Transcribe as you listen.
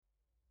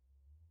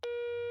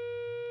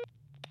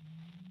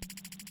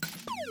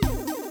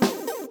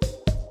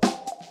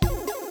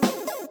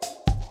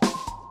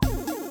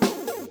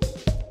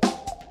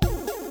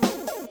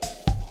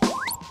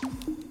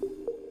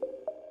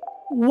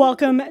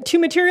Welcome to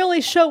Material,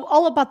 a show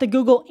all about the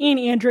Google and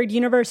Android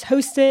universe,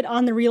 hosted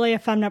on the Relay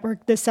FM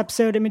network. This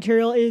episode of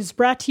Material is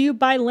brought to you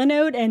by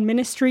Linode and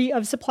Ministry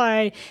of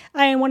Supply.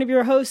 I am one of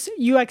your hosts,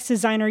 UX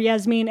designer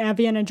Yasmin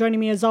Avian, and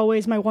joining me as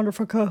always, my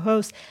wonderful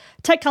co-host,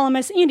 tech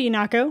columnist Andy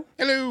Nako.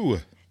 Hello.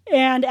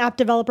 And app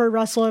developer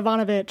Russell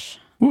Ivanovich.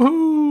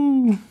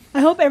 Woohoo! I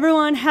hope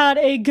everyone had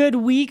a good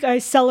week. I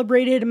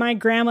celebrated my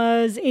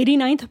grandma's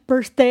 89th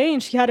birthday,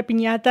 and she had a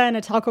piñata and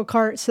a taco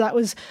cart, so that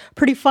was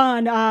pretty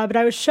fun. But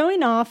I was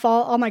showing off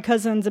all my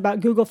cousins about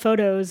Google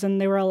Photos,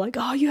 and they were all like,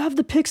 "Oh, you have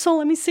the Pixel?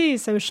 Let me see."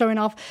 So I was showing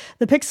off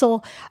the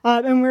Pixel,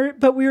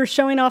 we were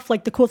showing off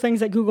like the cool things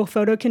that Google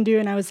Photo can do,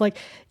 and I was like,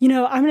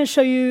 I'm going to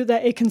show you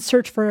that it can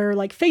search for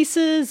like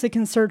faces, it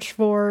can search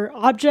for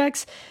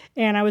objects.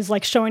 And I was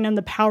like showing them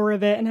the power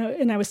of it.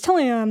 And I was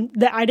telling them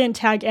that I didn't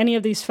tag any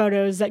of these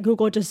photos, that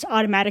Google just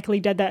automatically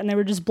did that. And they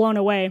were just blown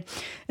away.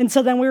 And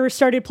so then we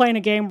started playing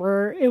a game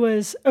where it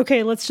was,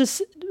 okay, let's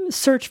just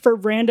search for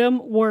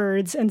random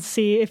words and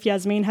see if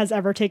Yasmin has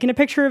ever taken a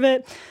picture of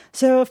it.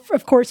 So,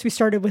 of course, we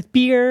started with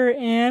beer,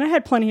 and I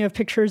had plenty of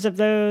pictures of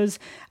those.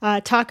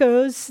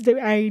 Tacos,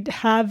 I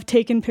have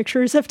taken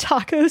pictures of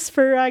tacos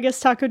for, I guess,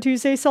 Taco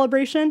Tuesday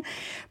celebration.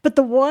 But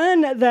the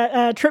one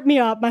that tripped me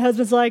up, my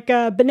husband's like,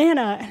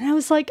 banana. And I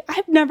was like,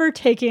 I've never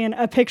taken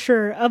a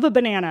picture of a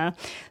banana.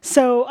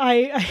 So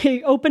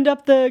I opened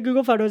up the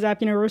Google Photos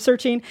app, we're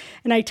searching,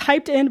 and I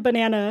typed in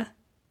banana,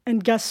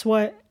 and guess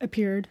what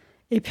appeared?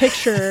 A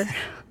picture.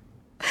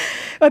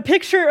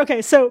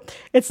 Okay, so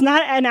it's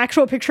not an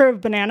actual picture of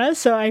banana,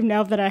 so I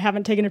know that I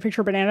haven't taken a picture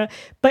of banana,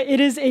 but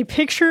it is a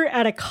picture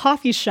at a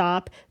coffee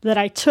shop that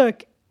I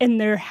took, and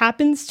there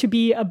happens to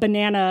be a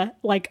banana,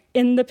 like,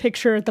 in the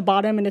picture at the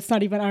bottom, and it's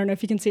not even, I don't know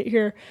if you can see it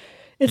here,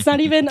 it's not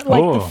even,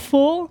 like, the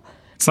full...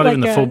 It's not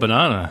even the full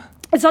banana.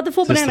 It's not the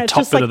full banana, it's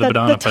just like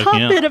the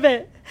top bit of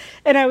it.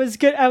 And I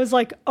was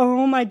like,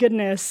 oh my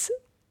goodness,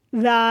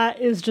 that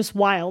is just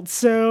wild.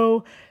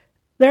 So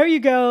there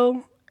you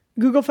go.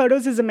 Google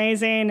Photos is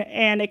amazing,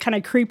 and it kind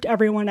of creeped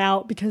everyone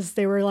out because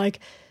they were like,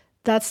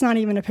 that's not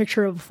even a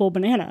picture of a full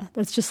banana.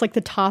 That's just like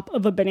the top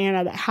of a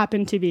banana that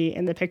happened to be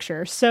in the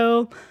picture.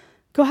 So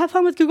go have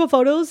fun with Google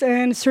Photos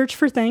and search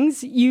for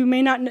things you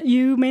may not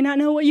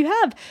know what you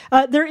have.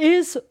 There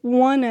is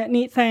one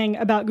neat thing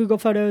about Google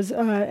Photos,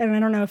 and I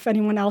don't know if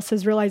anyone else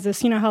has realized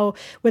this. You know how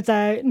with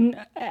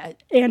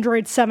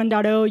Android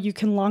 7.0, you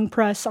can long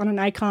press on an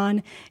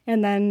icon,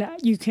 and then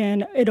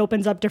it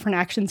opens up different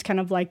actions,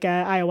 kind of like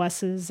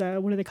iOS's,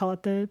 what do they call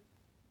it? The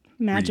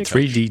Magic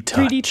 3D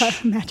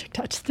touch. Magic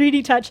touch.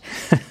 3D touch.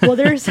 Well,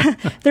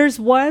 there's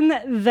one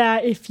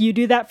that if you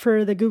do that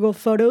for the Google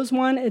Photos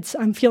one,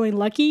 I'm feeling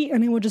lucky,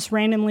 and it will just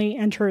randomly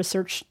enter a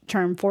search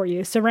term for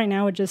you. So right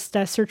now it just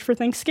search for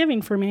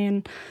Thanksgiving for me,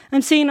 and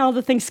I'm seeing all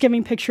the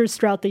Thanksgiving pictures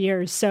throughout the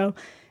years. So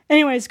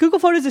anyways, Google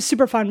Photos is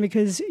super fun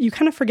because you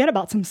kind of forget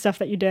about some stuff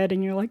that you did,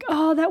 and you're like,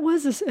 oh, that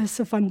was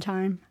a fun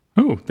time.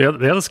 Ooh, the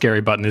other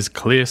scary button is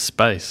clear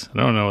space. I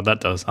don't know what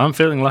that does. I'm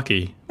feeling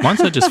lucky. Mine's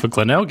not just for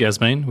Glenelg,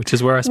 Yasmin, which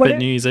is where I spent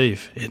New Year's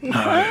Eve. It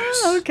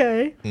knows.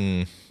 Okay.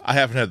 I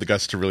haven't had the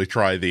guts to really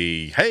try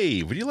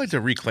hey, would you like to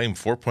reclaim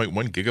 4.1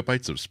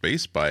 gigabytes of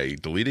space by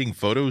deleting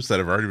photos that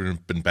have already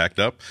been backed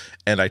up?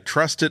 And I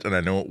trust it, and I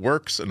know it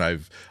works, and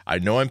I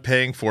know I'm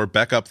paying for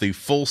backup the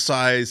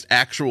full-size,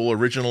 actual,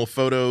 original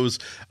photos.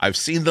 I've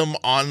seen them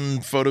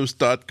on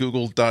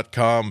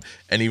photos.google.com,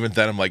 and even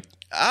then I'm like,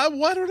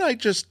 why don't I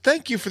just,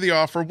 thank you for the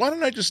offer, why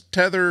don't I just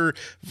tether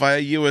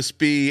via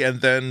USB and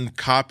then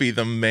copy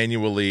them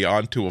manually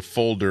onto a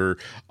folder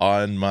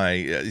on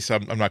my, so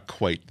I'm not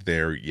quite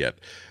there yet.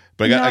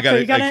 But you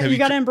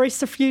gotta embrace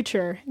the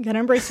future. You gotta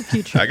embrace the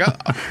future.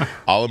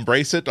 I'll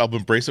embrace it. I'll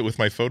embrace it with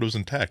my photos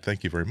intact.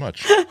 Thank you very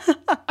much.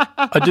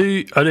 I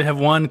do have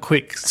one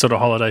quick sort of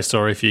holiday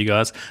story for you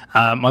guys.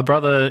 My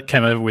brother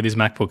came over with his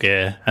MacBook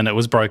Air, and it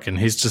was broken.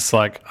 He's just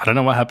like, I don't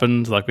know what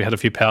happened. Like, we had a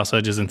few power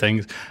surges and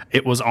things.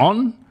 It was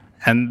on,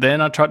 and then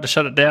I tried to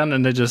shut it down,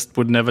 and it just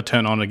would never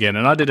turn on again.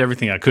 And I did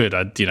everything I could.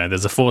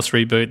 There's a force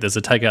reboot, there's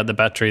a take out the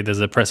battery,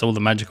 there's a press all the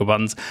magical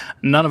buttons.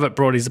 None of it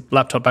brought his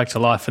laptop back to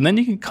life. And then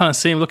you can kind of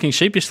see him looking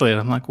sheepishly, and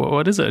I'm like,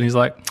 what is it? And he's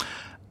like,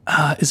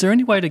 is there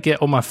any way to get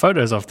all my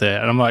photos off there?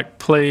 And I'm like,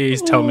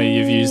 please tell me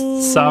you've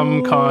used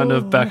some kind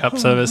of backup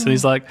service. And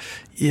he's like,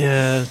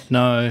 yeah,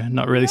 no,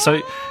 not really.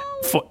 So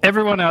for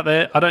everyone out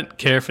there, I don't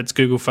care if it's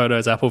Google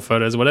Photos, Apple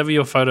Photos, whatever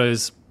your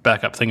Photos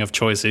backup thing of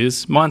choice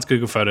is. Mine's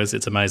Google Photos.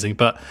 It's amazing.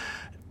 But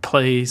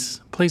please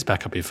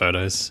back up your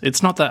photos.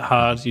 It's not that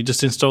hard. You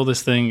just install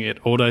this thing. It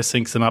auto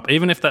syncs them up.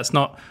 Even if that's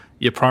not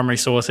your primary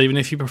source, even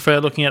if you prefer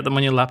looking at them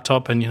on your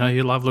laptop and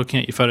you love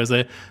looking at your photos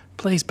there,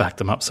 please back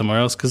them up somewhere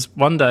else, because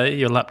one day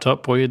your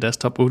laptop or your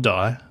desktop will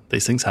die.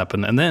 These things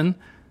happen, and then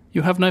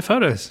you have no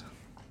photos.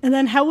 And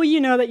then how will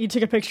you know that you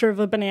took a picture of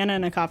a banana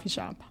in a coffee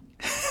shop?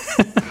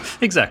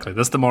 Exactly.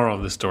 That's the moral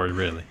of the story,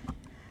 really.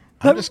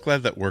 I'm just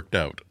glad that worked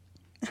out.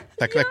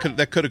 That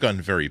could have gone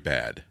very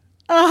bad.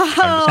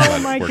 Oh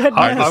my goodness!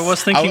 I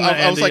was thinking that,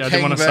 Andy, I was like I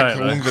didn't want hanging to say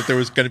back, it. that there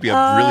was going to be a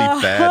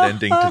really bad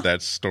ending to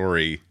that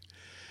story.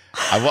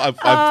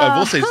 I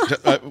will say,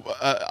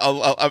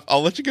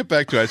 I'll let you get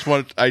back to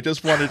it. I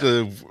just wanted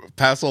to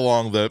pass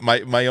along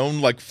my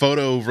own like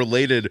photo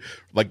related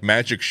like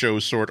magic show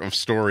sort of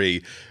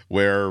story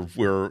where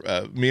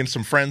me and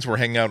some friends were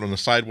hanging out on the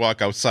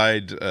sidewalk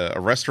outside a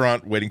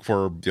restaurant waiting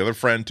for the other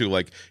friend to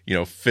like,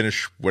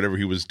 finish whatever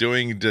he was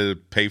doing to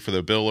pay for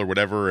the bill or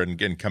whatever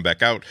and come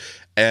back out.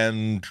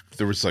 And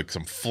there was like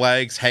some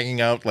flags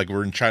hanging out, like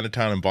we're in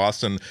Chinatown in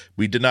Boston.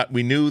 We kind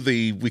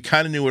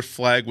of knew what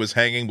flag was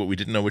hanging, but we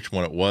didn't know which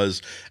one it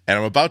was. And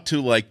I'm about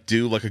to like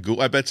do like a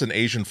Google, I bet it's an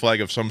Asian flag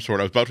of some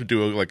sort. I was about to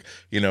do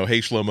hey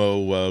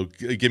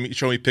Shlomo,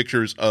 show me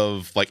pictures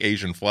of like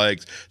Asian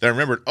flags. Then I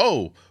remembered,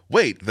 oh,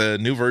 wait, the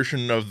new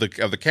version of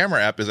the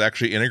camera app is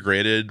actually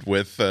integrated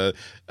with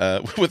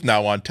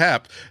Now on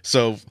Tap.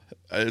 So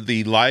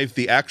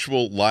the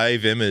actual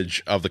live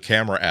image of the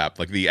camera app,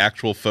 like the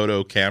actual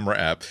photo camera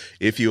app,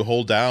 if you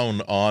hold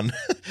down on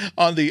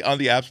on the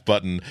apps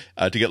button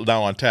to get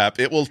Now on Tap,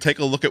 it will take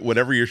a look at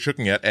whatever you're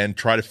looking at and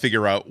try to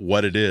figure out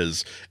what it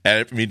is. And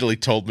it immediately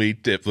told me,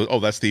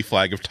 that's the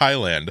flag of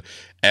Thailand.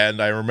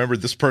 And I remember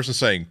this person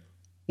saying,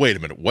 wait a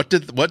minute, what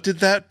did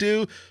that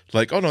do?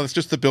 Like, oh no, that's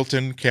just the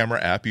built-in camera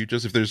app.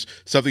 If there's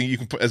something you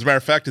can put, as a matter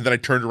of fact, and then I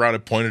turned around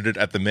and pointed it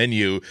at the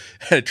menu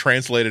and it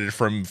translated it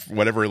from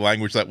whatever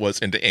language that was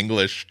into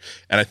English.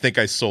 And I think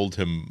I sold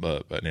him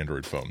an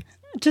Android phone.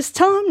 Just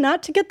tell him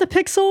not to get the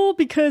Pixel,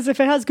 because if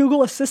it has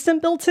Google Assistant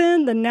built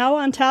in, then Now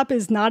on Tap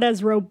is not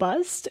as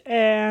robust,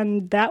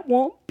 and that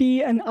won't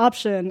be an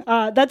option.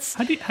 That's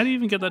how do you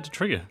even get that to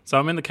trigger? So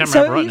I'm in the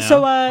camera app right now.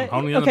 So I'm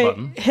holding on the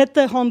button. Hit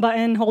the home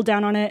button, hold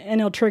down on it, and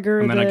it'll trigger.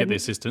 And then I get the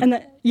assistant.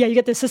 And you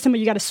get the assistant, but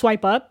you got to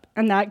swipe up,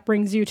 and that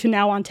brings you to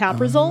Now on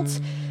Tap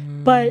results.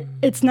 But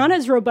it's not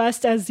as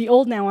robust as the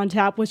old Now on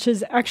Tap, which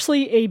is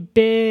actually a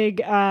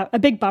big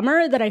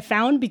bummer that I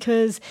found,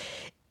 because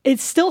it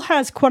still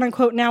has quote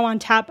unquote Now on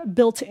Tap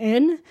built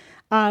in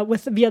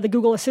via the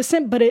Google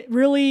Assistant, but it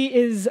really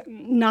is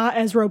not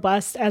as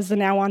robust as the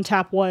Now on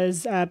Tap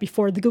was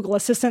before the Google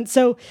Assistant.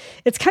 So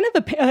it's kind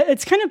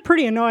of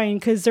pretty annoying,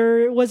 because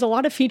there was a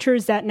lot of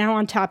features that Now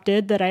on Tap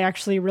did that I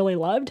actually really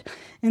loved,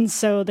 and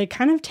so they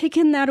kind of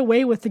taken that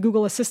away with the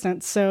Google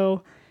Assistant.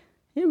 So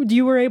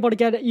you were able to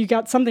get it. You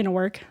got something to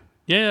work.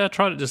 Yeah, I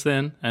tried it just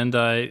then, and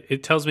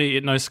it tells me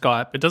it knows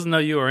Skype. It doesn't know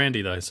you or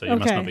Andy, though, so you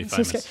must not be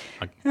famous.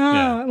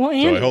 Well,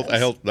 Andy, so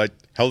I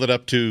held it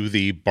up to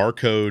the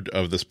barcode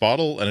of this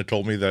bottle, and it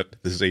told me that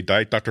this is a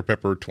Diet Dr.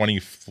 Pepper 20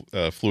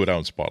 fluid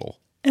ounce bottle.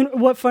 And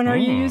what phone are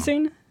you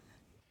using?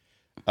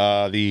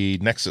 The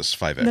Nexus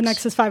 5X. The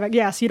Nexus 5X,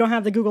 yeah, so you don't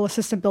have the Google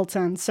Assistant built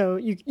in, so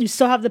you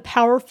still have the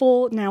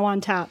powerful Now on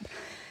Tap.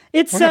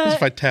 What happens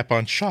if I tap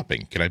on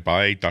shopping? Can I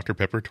buy Dr.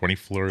 Pepper 20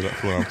 fluid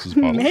ounces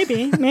bottle?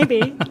 Maybe.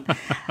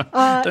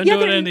 Don't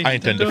do it, Andy. I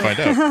intend to find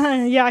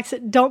out. Yeah,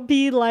 don't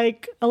be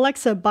like,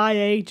 Alexa, buy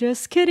a.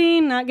 Just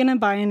kidding. Not gonna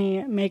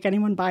make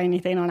anyone buy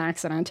anything on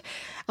accident.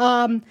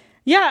 That's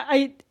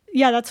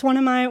one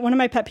of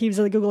my pet peeves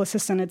of the Google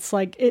Assistant. It's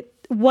like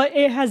what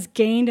it has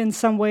gained in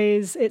some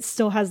ways, it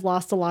still has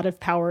lost a lot of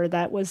power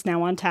that was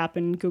Now on Tap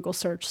in Google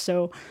search.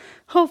 So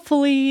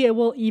hopefully it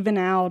will even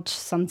out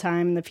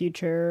sometime in the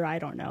future. I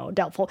don't know,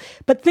 doubtful.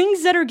 But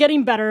things that are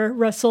getting better,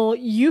 Russell,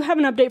 you have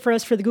an update for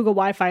us for the Google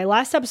Wi-Fi.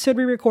 Last episode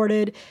we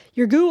recorded,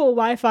 your Google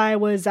Wi-Fi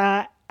was,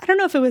 I don't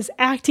know if it was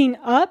acting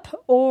up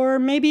or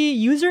maybe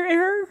user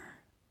error.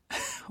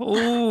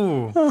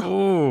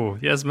 Oh,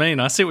 Yasmin,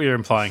 I see what you're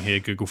implying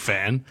here, Google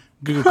fan.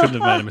 Google couldn't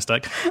have made a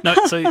mistake. No,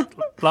 so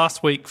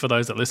last week, for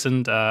those that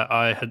listened,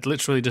 I had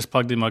literally just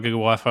plugged in my Google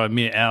Wi-Fi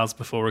mere hours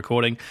before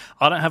recording.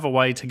 I don't have a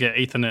way to get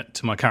Ethernet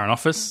to my current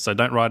office, so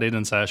don't write in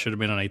and say I should have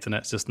been on Ethernet.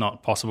 It's just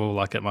not possible,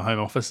 like at my home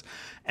office.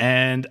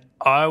 And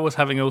I was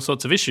having all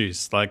sorts of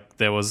issues. Like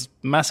there was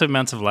massive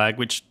amounts of lag,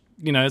 which,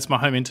 it's my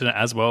home internet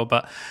as well.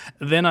 But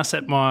then I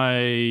set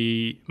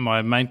my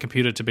main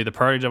computer to be the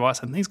priority device,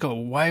 and things got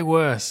way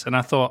worse. And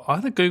I thought,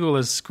 either Google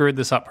has screwed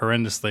this up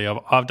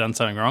horrendously, I've done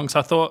something wrong. So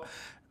I thought,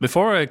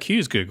 before I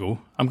accuse Google,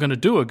 I'm going to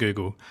do a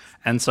Google.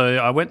 And so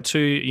I went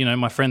to,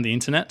 my friend the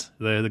internet,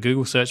 the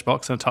Google search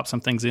box, and typed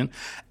some things in.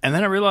 And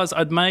then I realized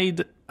I'd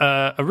made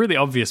a really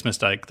obvious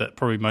mistake that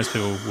probably most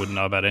people wouldn't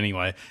know about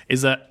anyway,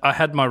 is that I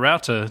had my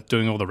router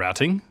doing all the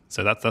routing.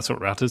 So that's what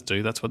routers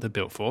do. That's what they're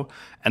built for.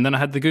 And then I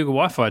had the Google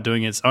Wi-Fi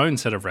doing its own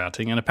set of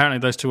routing. And apparently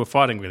those two were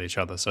fighting with each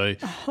other. So,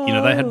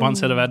 they had one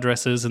set of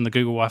addresses and the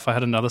Google Wi-Fi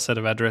had another set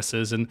of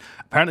addresses. And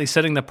apparently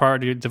setting the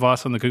priority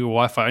device on the Google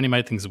Wi-Fi only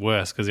made things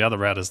worse, because the other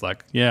router's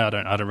like, I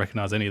don't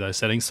recognize any of those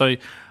settings. So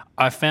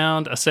I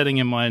found a setting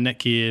in my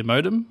Netgear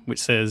modem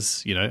which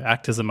says,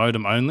 act as a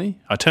modem only.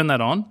 I turned that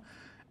on,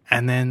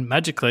 and then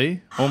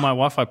magically all my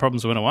Wi-Fi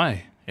problems went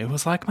away. It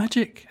was like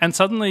magic. And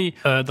suddenly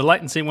the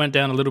latency went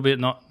down a little bit,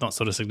 not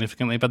sort of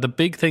significantly, but the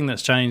big thing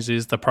that's changed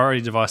is the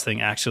priority device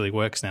thing actually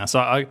works now. So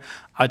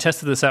I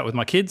tested this out with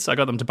my kids. I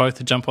got them to both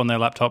to jump on their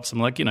laptops. I'm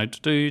like,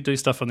 do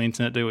stuff on the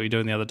internet, do what you're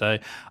doing the other day.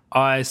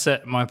 I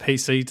set my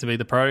PC to be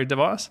the priority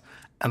device.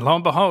 And lo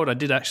and behold, I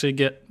did actually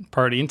get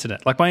priority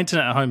internet. Like my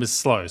internet at home is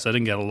slow, so I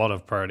didn't get a lot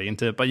of priority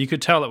internet, but you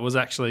could tell it was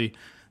actually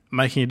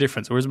making a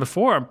difference. Whereas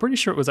before, I'm pretty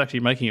sure it was actually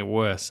making it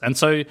worse. And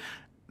so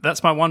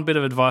that's my one bit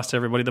of advice to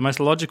everybody. The most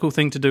logical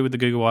thing to do with the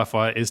Google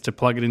Wi-Fi is to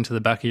plug it into the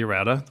back of your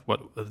router.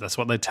 That's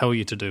what they tell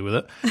you to do with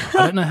it.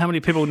 I don't know how many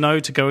people know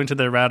to go into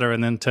their router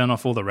and then turn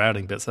off all the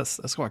routing bits.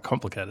 That's quite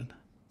complicated.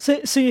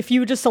 So if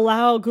you just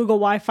allow Google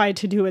Wi-Fi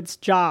to do its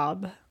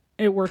job,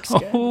 it works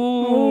good.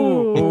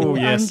 Oh,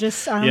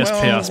 yes. I'm yes,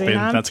 teasing, PR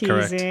spin. That's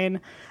teasing.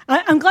 correct.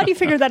 I'm glad you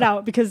figured that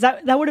out, because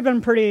that would have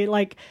been pretty,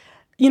 like,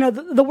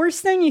 the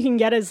worst thing you can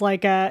get is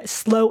like a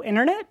slow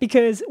internet,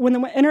 because when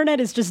the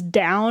internet is just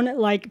down,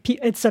 like,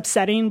 it's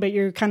upsetting, but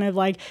you're kind of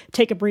like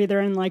take a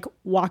breather and like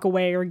walk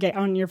away or get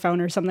on your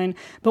phone or something.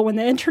 But when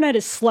the internet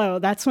is slow,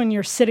 that's when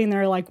you're sitting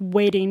there like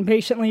waiting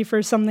patiently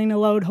for something to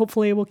load.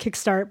 Hopefully it will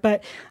kickstart.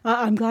 But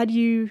I'm glad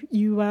you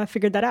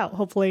figured that out.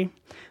 Hopefully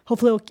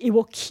it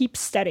will keep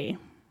steady.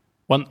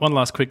 One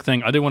last quick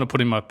thing. I do want to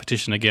put in my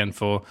petition again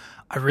for,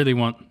 I really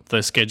want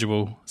those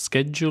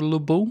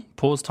schedulable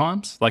pause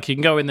times. Like, you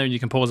can go in there and you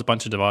can pause a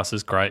bunch of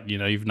devices. Great.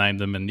 You've named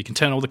them, and you can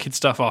turn all the kid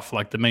stuff off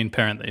like the mean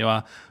parent that you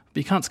are. But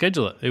you can't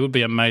schedule it. It would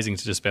be amazing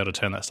to just be able to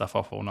turn that stuff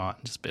off all night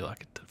and just be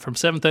like, from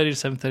 7:30 to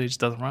 7:30 just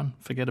doesn't run.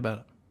 Forget about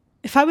it.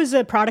 If I was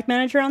a product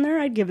manager on there,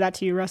 I'd give that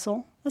to you,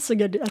 Russell. That's a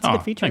good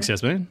feature. Thanks,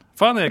 Yasmin.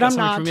 Finally, I got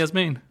something from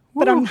Yasmin.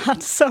 But I'm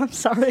not, so I'm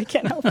sorry I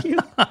can't help you.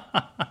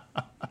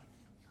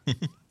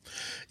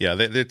 Yeah,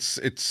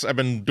 it's. I've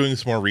been doing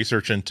some more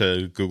research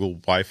into Google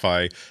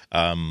Wi-Fi.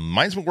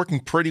 Mine's been working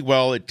pretty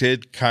well. It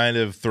did kind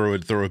of throw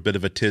a bit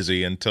of a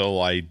tizzy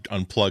until I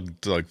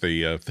unplugged like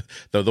the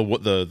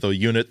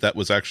unit that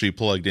was actually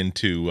plugged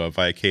into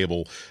via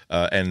cable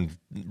and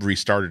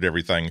restarted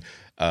everything.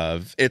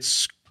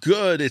 It's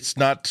good. It's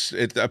not.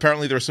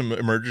 Apparently, there's some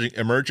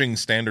emerging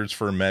standards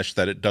for mesh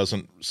that it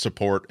doesn't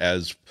support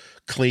as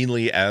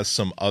cleanly as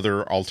some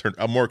other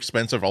more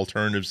expensive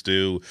alternatives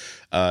do.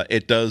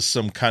 It does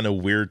some kind of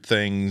weird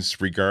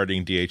things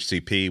regarding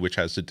DHCP, which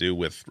has to do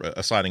with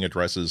assigning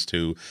addresses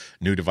to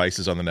new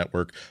devices on the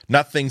network.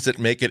 Not things that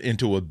make it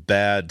into a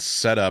bad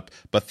setup,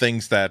 but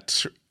things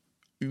that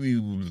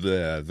with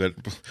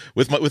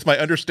my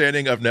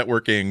understanding of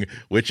networking,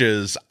 which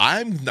is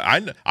I'm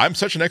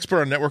such an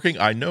expert on networking,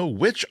 I know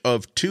which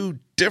of two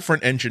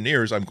different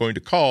engineers I'm going to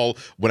call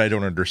when I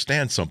don't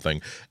understand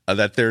something,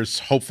 that there's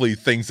hopefully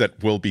things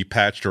that will be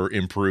patched or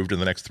improved in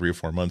the next 3 or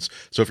 4 months.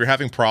 So if you're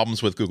having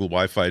problems with Google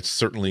Wi-Fi, it's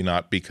certainly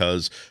not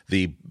because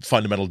the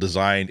fundamental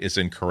design is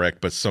incorrect,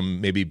 but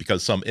maybe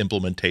because some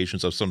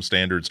implementations of some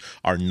standards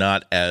are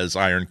not as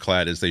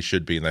ironclad as they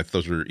should be, and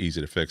those are easy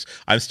to fix.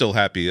 I'm still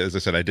happy. As I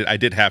said, I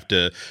did have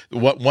to,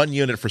 one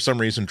unit for some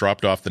reason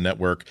dropped off the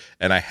network,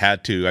 and I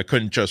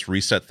couldn't just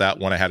reset that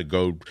one. I had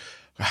to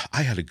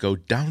go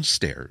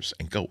downstairs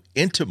and go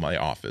into my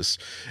office.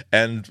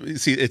 And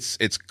see,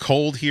 it's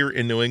cold here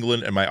in New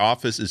England, and my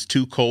office is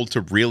too cold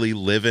to really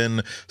live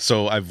in.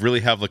 So I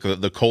really have like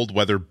the cold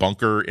weather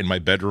bunker in my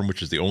bedroom,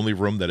 which is the only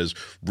room that is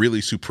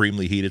really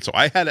supremely heated. So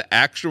I had to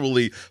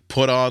actually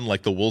put on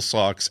like the wool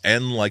socks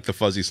and like the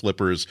fuzzy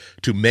slippers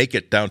to make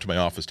it down to my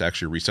office to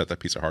actually reset that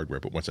piece of hardware.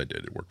 But once I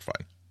did, it worked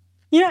fine.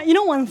 You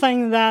know one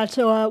thing that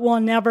will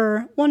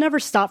never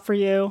stop for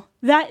you.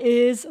 That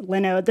is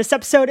Linode. This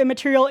episode of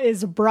Material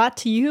is brought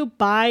to you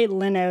by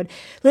Linode.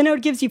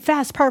 Linode gives you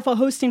fast, powerful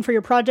hosting for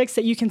your projects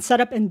that you can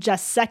set up in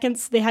just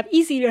seconds. They have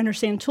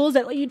easy-to-understand tools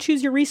that let you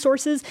choose your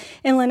resources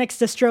in Linux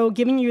distro,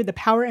 giving you the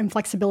power and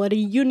flexibility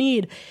you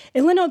need.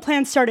 A Linode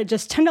plan start at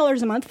just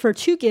 $10 a month for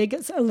 2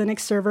 gigs of Linux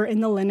server in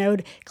the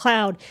Linode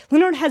cloud.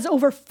 Linode has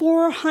over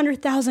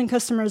 400,000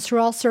 customers who are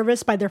all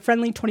serviced by their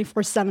friendly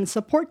 24/7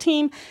 support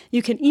team.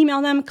 You can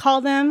email them, call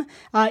them,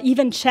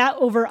 even chat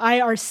over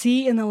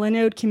IRC in the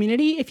Linode community.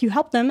 If you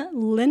help them,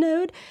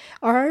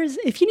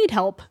 if you need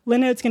help,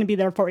 Linode's going to be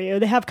there for you.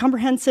 They have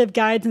comprehensive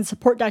guides and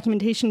support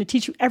documentation to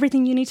teach you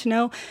everything you need to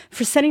know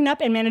for setting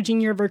up and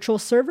managing your virtual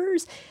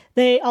servers.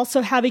 They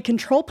also have a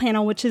control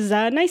panel, which is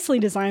nicely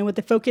designed with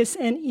the focus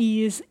and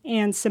ease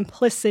and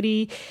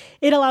simplicity.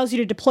 It allows you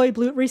to deploy,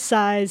 boot,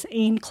 resize,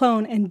 and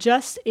clone in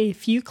just a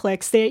few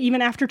clicks. They even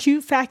after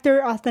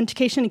 2-factor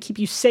authentication to keep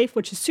you safe,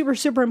 which is super,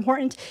 super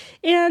important.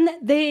 And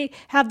they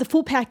have the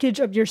full package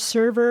of your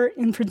server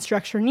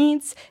infrastructure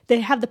needs.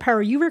 They have the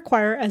power you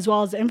require, as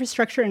well as the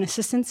infrastructure and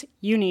assistance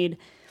you need.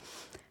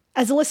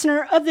 As a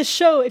listener of this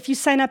show, if you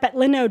sign up at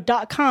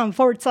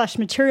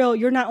linode.com/material,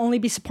 you'll not only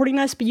be supporting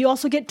us, but you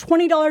also get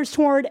 $20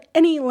 toward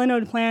any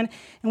Linode plan.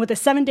 And with a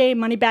 7-day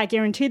money-back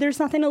guarantee, there's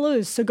nothing to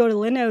lose. So go to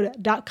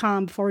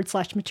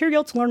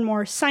linode.com/material to learn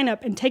more, sign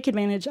up, and take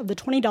advantage of the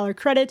 $20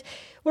 credit,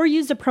 or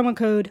use the promo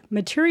code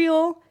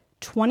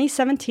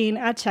MATERIAL2017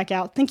 at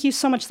checkout. Thank you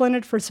so much,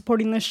 Linode, for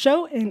supporting this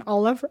show and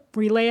all of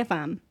Relay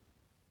FM.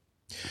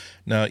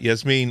 Now,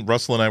 Yasmin,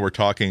 Russell and I were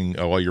talking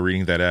while you're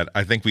reading that ad.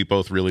 I think we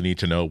both really need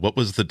to know, what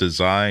was the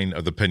design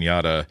of the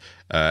piñata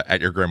at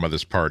your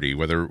grandmother's party,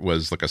 whether it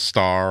was like a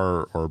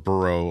star or a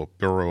burrow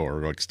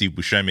or like Steve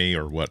Buscemi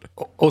or what?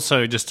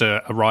 Also, just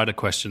a rider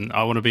question.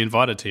 I want to be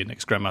invited to your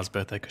next grandma's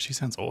birthday because she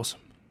sounds awesome.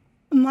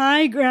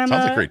 My grandma...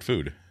 Sounds like great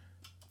food.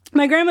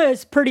 My grandma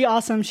is pretty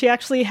awesome. She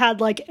actually had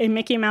like a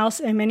Mickey Mouse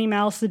and Minnie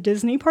Mouse the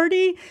Disney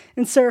party,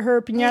 and so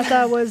her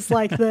piñata was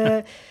like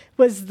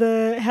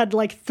had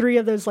like 3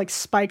 of those like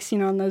spikes,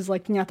 on those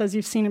like piñatas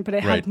you've seen it, but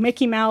it had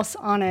Mickey Mouse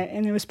on it,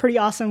 and it was pretty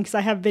awesome because I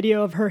have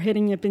video of her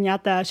hitting a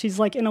piñata. She's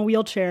like in a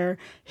wheelchair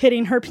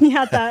hitting her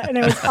piñata, and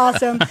it was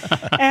awesome.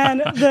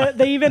 And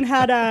they even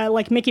had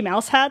like Mickey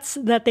Mouse hats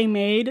that they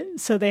made,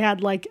 so they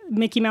had like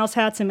Mickey Mouse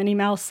hats and Minnie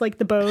Mouse, like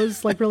the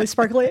bows, like really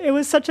sparkly. It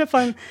was such a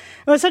fun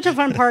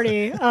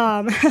party.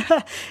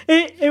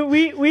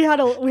 We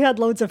had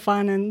loads of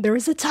fun, and there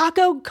was a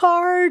taco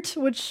cart,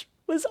 which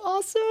was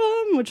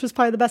awesome, which was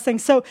probably the best thing.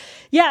 So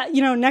yeah,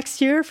 next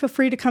year, feel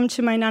free to come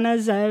to my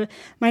nana's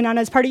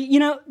party.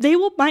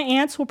 My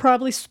aunts will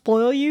probably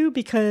spoil you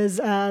because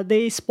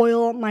they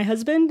spoil my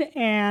husband,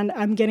 and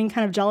I'm getting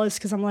kind of jealous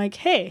because I'm like,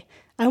 hey,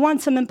 I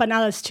want some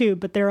empanadas too,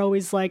 but they're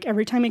always like,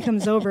 every time he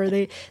comes over,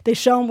 they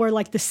show him where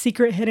like the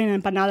secret hidden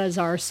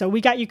empanadas are. So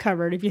we got you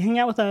covered. If you hang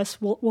out with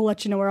us, we'll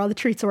let you know where all the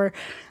treats were.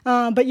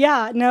 But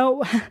yeah,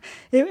 no,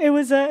 it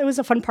was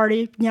a fun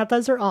party.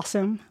 Piñatas are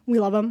awesome. We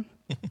love them.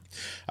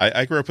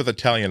 I grew up with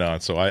Italian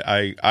aunts, so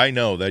I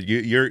know that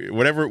you're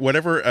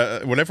whatever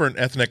an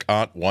ethnic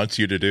aunt wants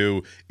you to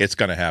do, it's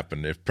going to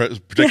happen.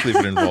 Particularly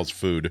if it involves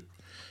food.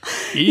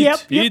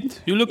 Eat.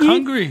 You look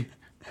hungry.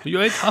 You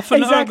ate half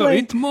an hour ago.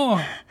 Eat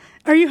more.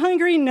 Are you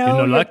hungry? No. You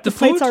don't like the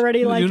food? Plate's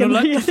already like... You don't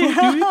like the food?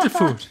 You eat the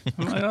food.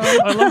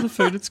 I love the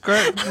food. It's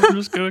great. I'm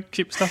just going to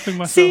keep stuffing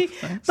myself. See,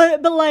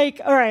 but like,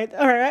 all right.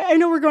 I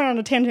know we're going on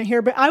a tangent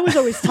here, but I was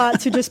always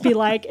taught to just be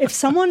like, if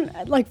someone,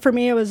 like for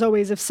me, it was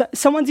always, if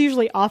someone's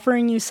usually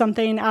offering you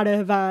something out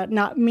of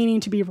not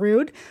meaning to be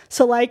rude.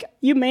 So like,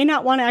 you may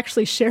not want to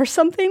actually share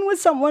something with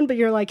someone, but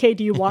you're like, hey,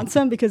 do you want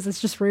some? Because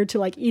it's just rude to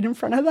like eat in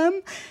front of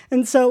them.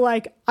 And so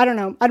like, I don't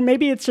know.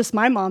 Maybe it's just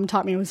my mom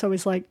taught me. It was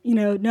always like,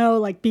 no,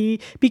 like be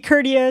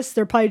courteous.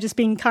 They're probably just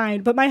being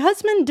kind. But my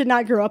husband did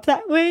not grow up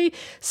that way.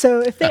 So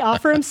if they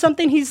offer him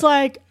something, he's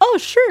like, oh,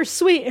 sure,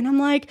 sweet. And I'm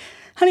like,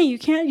 honey, you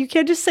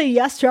can't just say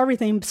yes to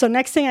everything. So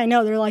next thing I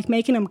know, they're like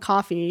making him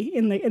coffee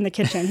in the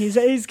kitchen.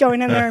 He's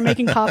going in there and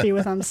making coffee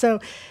with them. So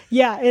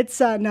yeah, it's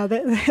no,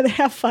 they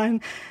have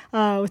fun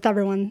with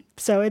everyone.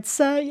 So it's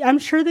I'm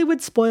sure they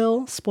would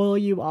spoil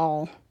you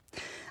all.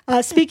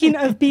 Speaking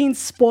of being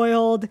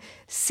spoiled,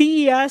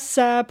 CES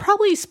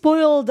probably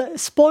spoiled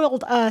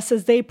us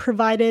as they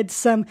provided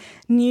some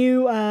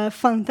new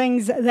fun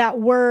things that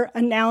were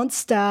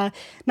announced.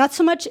 Not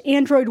so much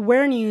Android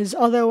Wear news,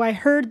 although I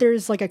heard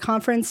there's like a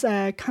conference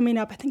coming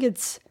up. I think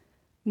it's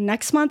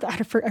next month. I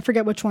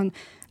forget which one.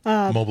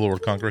 Mobile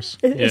World Congress.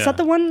 Is that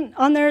the one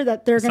on there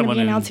that they're going to be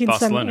announcing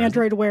some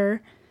Android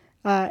Wear?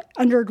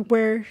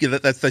 Underwear. Yeah,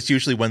 that's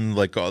usually when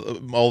like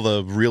all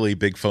the really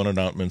big phone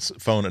announcements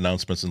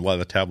and a lot of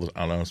the tablet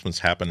announcements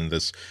happen in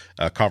this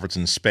conference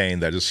in Spain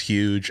that is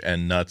huge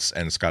and nuts,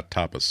 and it's got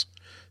tapas.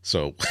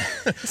 So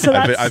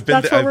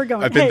that's where we're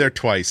going. I've been there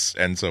twice,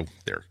 and so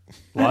there.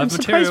 Live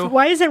material.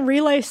 Why isn't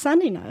Relay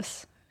sending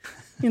us?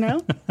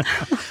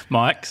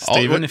 Mike,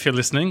 Stephen, if you're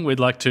listening, we'd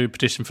like to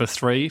petition for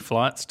 3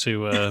 flights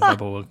to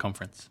Mobile World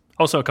Conference.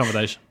 Also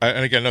accommodation.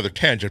 And again, another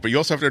tangent, but you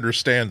also have to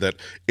understand that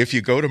if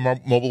you go to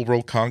Mobile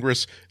World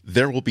Congress,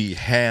 there will be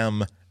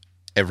ham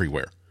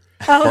everywhere.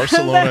 Oh,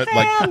 Barcelona,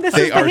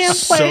 they are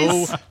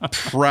so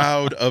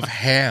proud of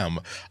ham.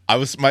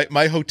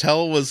 My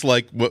hotel was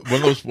like one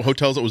of those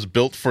hotels that was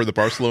built for the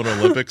Barcelona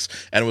Olympics,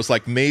 and it was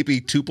like maybe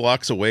 2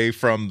 blocks away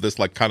from this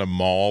like kind of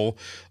mall,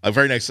 a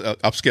very nice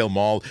upscale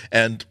mall,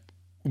 and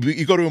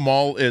you go to a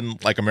mall in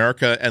like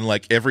America, and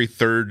like every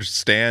third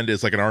stand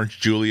is like an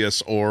Orange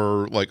Julius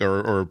or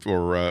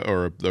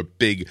a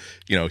big,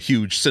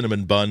 huge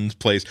cinnamon bun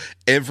place.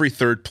 Every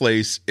third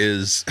place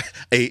is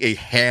a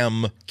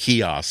ham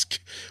kiosk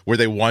where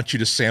they want you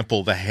to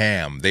sample the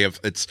ham.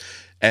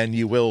 And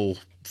you will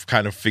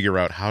kind of figure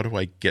out,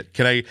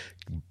 can I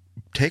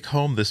take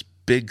home this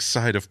big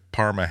side of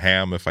Parma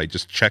ham if I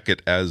just check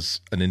it as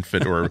an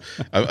infant or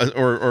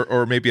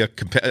maybe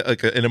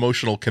an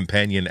emotional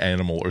companion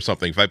animal or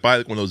something. If I buy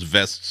like one of those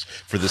vests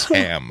for this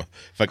ham,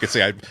 if I could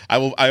say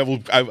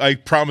I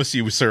promise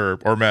you, sir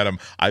or madam,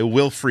 I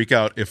will freak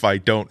out if I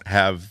don't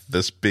have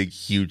this big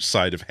huge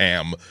side of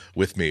ham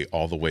with me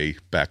all the way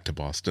back to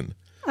Boston.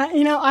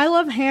 I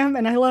love ham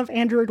and I love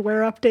Android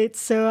Wear updates,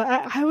 so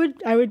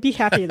I would be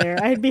happy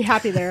there. I'd be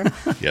happy there.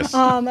 Yes.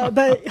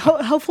 But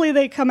hopefully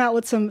they come out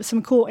with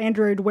some cool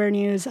Android Wear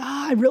news.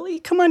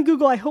 Come on,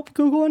 Google. I hope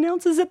Google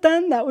announces it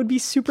then. That would be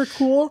super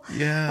cool.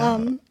 Yeah.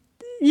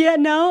 Yeah,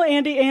 no,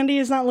 Andy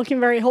is not looking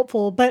very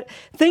hopeful, but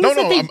things I'm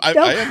hoping.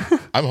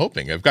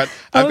 I've got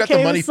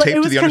the money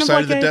taped to the other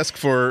side of the desk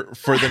for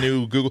the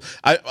new Google.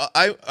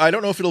 I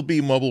don't know if it'll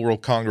be Mobile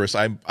World Congress.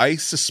 I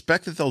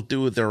suspect that they'll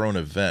do their own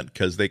event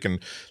because they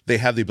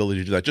have the ability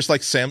to do that. Just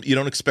like you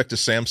don't expect a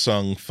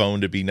Samsung phone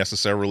to be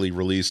necessarily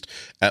released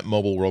at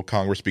Mobile World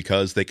Congress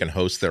because they can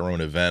host their own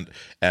event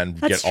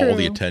and get all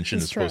the attention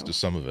as opposed to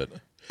some of it.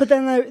 But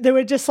then they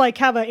would just like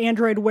have an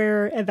Android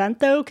Wear event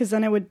though, because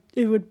then it would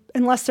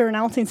unless they're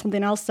announcing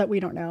something else that we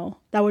don't know.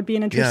 That would be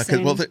an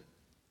interesting. Yeah,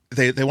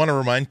 they want to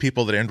remind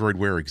people that Android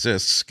Wear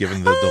exists,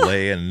 given the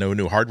delay and no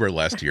new hardware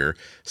last year.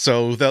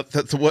 So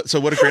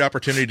what a great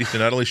opportunity to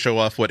not only show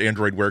off what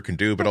Android Wear can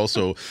do, but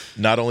also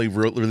not only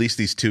release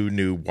these 2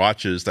 new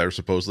watches that are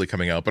supposedly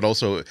coming out, but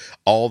also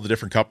all the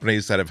different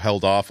companies that have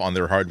held off on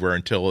their hardware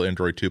until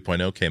Android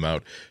 2.0 came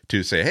out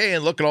to say, hey,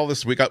 and look at all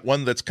this. We got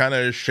one that's kind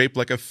of shaped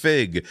like a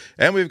fig,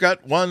 and we've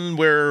got one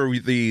where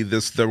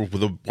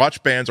the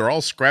watch bands are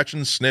all scratch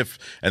and sniff,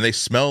 and they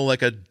smell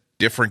like a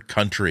different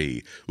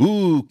country.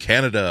 Ooh,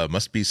 Canada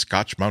must be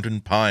Scotch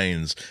mountain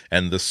pines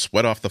and the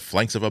sweat off the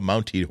flanks of a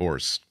Mountie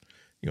horse.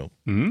 I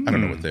don't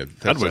know what that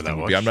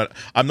would be.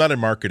 I'm not in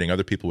marketing.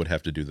 Other people would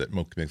have to do that,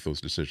 make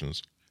those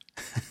decisions.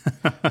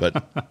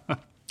 But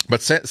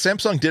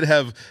Samsung did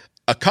have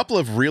a couple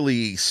of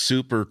really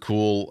super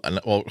cool and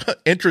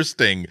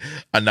interesting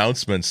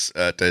announcements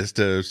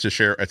to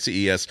share at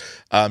CES.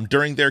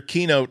 During their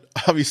keynote,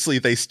 obviously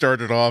they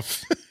started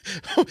off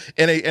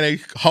in a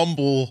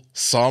humble,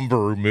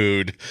 somber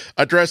mood,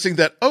 addressing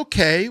that,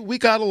 okay, we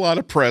got a lot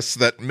of press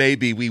that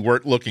maybe we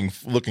weren't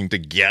looking to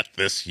get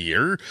this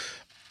year.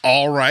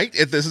 All right,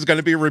 if this is going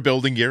to be a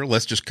rebuilding year,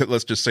 let's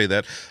just say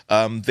that.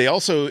 They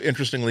also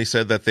interestingly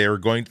said that they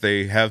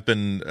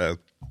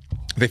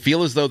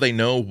feel as though they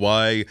know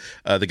why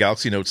the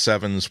Galaxy Note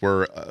 7s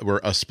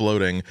were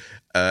exploding,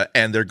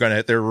 and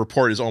their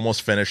report is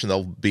almost finished, and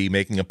they'll be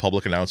making a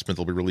public announcement.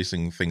 They'll be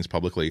releasing things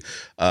publicly.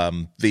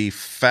 The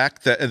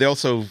fact that they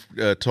also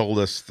told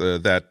us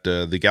that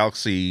the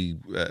Galaxy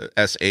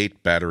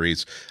S8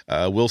 batteries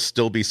will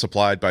still be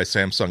supplied by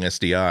Samsung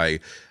SDI.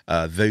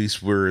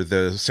 These were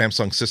the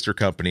Samsung sister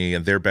company,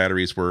 and their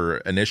batteries were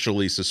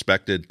initially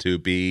suspected to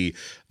be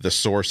the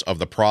source of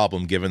the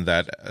problem, given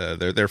that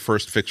their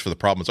first fix for the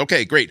problem was,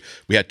 okay, great,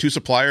 we had 2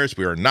 suppliers,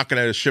 we are not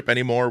going to ship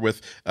anymore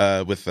with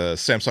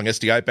Samsung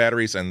SDI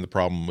batteries, and the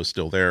problem was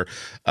still there.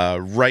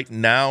 Right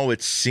now,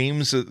 it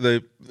seems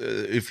that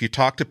if you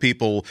talk to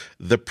people,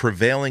 the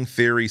prevailing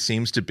theory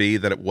seems to be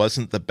that it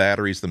wasn't the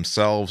batteries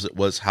themselves, it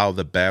was how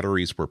the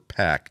batteries were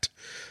packed.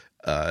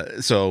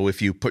 So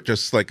if you put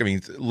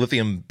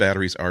lithium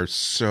batteries are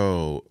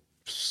so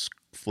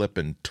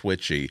flippin'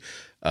 twitchy.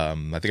 I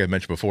think I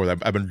mentioned before that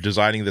I've been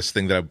designing this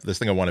thing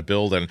I want to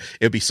build, and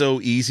it'd be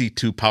so easy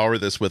to power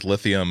this with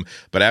lithium.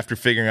 But after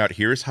figuring out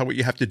here's what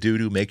you have to do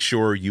to make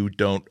sure you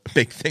don't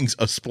make things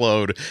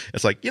explode,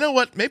 it's like, you know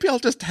what? Maybe I'll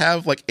just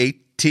have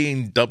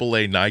 18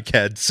 AA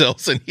NiCad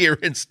cells in here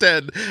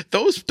instead.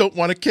 Those don't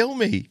want to kill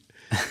me.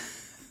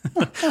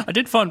 I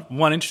did find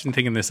one interesting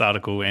thing in this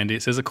article, Andy.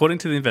 It says, according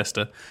to the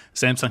investor,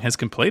 Samsung has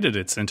completed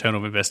its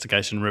internal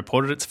investigation and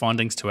reported its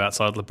findings to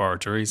outside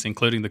laboratories,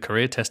 including the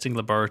Korea Testing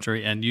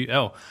Laboratory and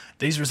UL.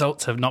 These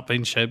results have not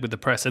been shared with the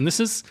press. And this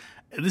is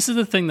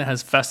the thing that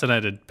has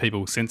fascinated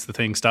people since the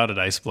thing started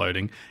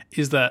exploding,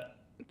 is that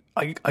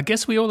I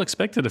guess we all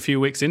expected a few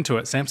weeks into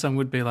it, Samsung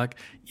would be like,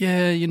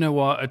 yeah, you know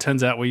what? It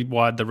turns out we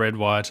wired the red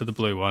wire to the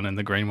blue one and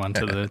the green one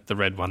to the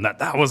red one.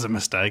 That was a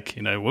mistake,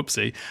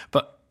 whoopsie.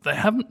 But they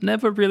haven't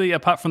never really,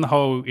 apart from the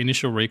whole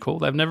initial recall,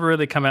 they've never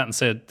really come out and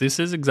said, this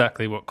is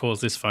exactly what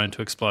caused this phone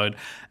to explode.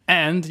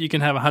 And you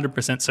can have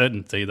 100%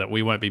 certainty that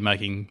we won't be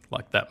making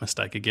that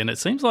mistake again. It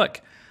seems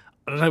like,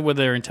 I don't know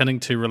whether they're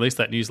intending to release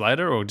that news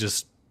later or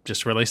just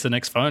release the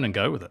next phone and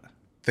go with it.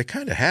 They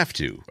kind of have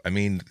to. I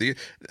mean,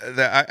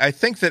 I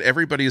think that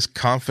everybody is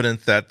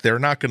confident that they're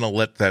not going to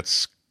let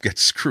that get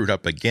screwed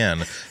up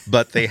again,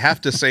 but they have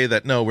to say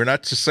that, no, we're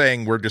not just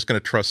saying we're just going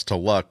to trust to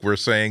luck. We're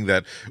saying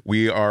that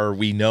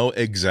we know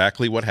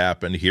exactly what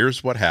happened.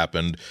 Here's what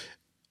happened.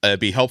 It'd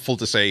be helpful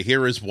to say,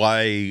 here is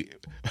why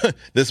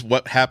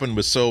what happened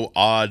was so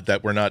odd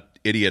that we're not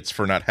idiots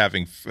for not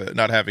having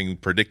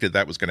predicted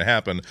that was going to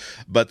happen.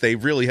 But they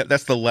really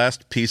that's the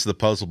last piece of the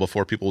puzzle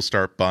before people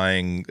start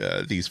buying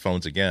these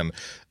phones again.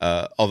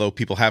 Although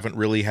people haven't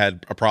really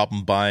had a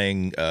problem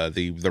buying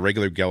the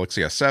regular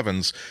Galaxy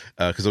S7s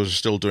because those are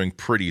still doing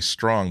pretty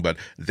strong. But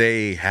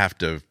they have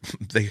to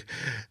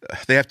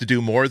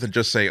do more than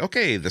just say,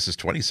 okay, this is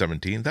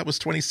 2017, that was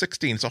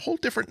 2016. It's a whole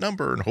different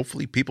number, and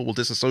hopefully people will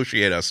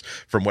disassociate us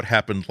from what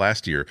happened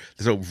last year.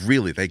 So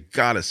really, they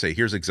gotta say,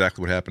 here's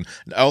exactly what happened.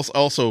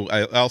 Also,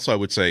 I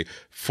would say,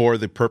 for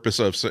the purpose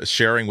of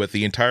sharing with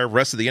the entire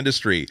rest of the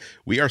industry,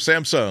 we are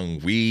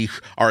Samsung. We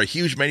are a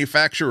huge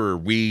manufacturer.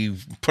 We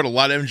put a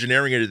lot of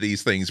engineering into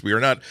these things. We are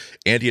not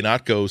Andy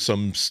Ihnatko,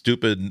 some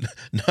stupid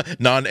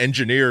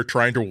non-engineer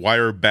trying to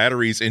wire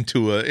batteries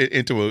into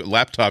a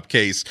laptop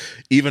case.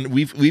 Even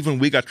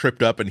we got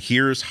tripped up, and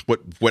here's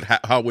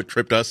how it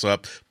tripped us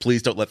up.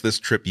 Please don't let this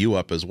trip you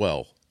up as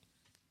well.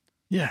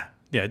 Yeah.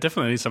 Yeah,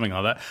 definitely something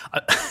like that.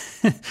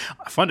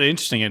 I find it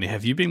interesting, Andy.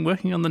 Have you been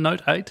working on the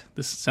Note 8?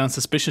 This sounds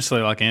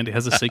suspiciously like Andy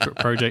has a secret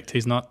project.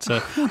 He's not.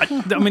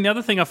 I mean, the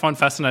other thing I find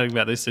fascinating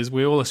about this is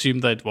we all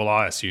assumed I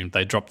assumed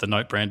they dropped the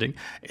Note branding.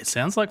 It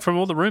sounds like from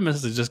all the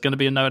rumors, there's just going to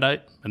be a Note 8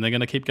 and they're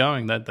going to keep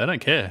going. They don't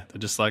care. They're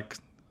just like,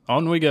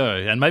 on we go.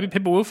 And maybe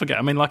people will forget.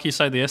 I mean, like you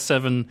say, the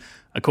S7,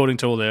 according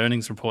to all their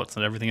earnings reports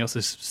and everything else,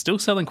 is still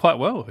selling quite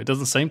well. It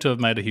doesn't seem to have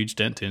made a huge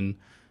dent into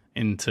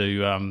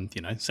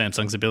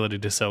Samsung's ability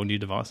to sell new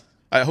devices.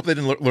 I hope they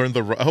didn't learn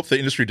I hope the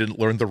industry didn't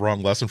learn the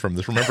wrong lesson from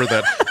this. Remember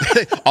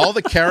that all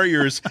the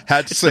carriers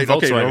had to say,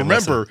 okay,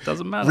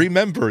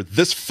 remember,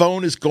 this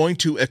phone is going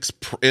to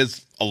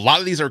a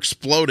lot of these are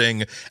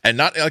exploding, and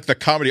not like the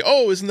comedy,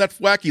 oh, isn't that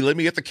wacky? Let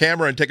me get the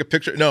camera and take a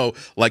picture. No,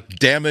 like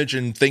damage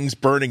and things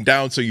burning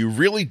down. So you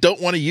really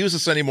don't want to use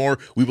this anymore.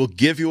 We will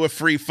give you a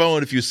free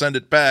phone if you send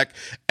it back.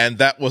 And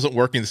that wasn't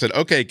working. They said,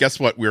 okay, guess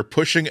what? We're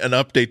pushing an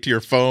update to your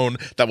phone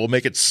that will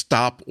make it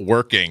stop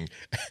working,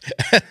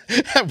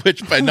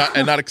 and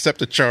not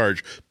accept a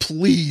charge.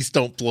 Please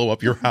don't blow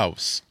up your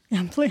house.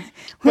 Yeah, please.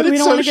 But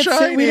it's so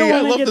shiny. I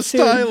love the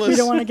stylus. We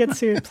don't want to get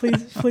sued.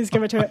 Please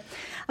give it to it.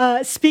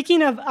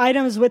 Speaking of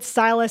items with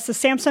stylus, the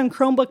Samsung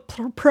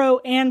Chromebook Pro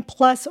and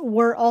Plus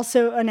were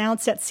also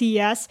announced at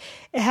CES.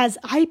 It has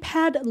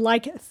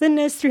iPad-like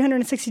thinness,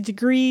 360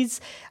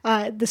 degrees.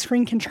 The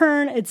screen can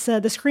turn.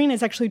 The screen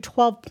is actually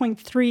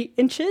 12.3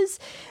 inches,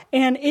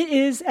 and it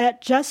is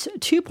at just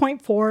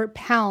 2.4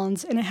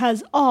 pounds, and it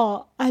has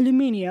all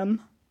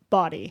aluminum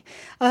body.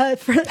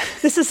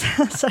 This is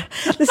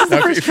the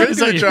first. If you're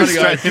gonna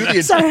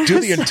do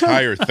the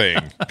entire thing.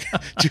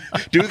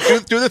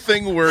 do the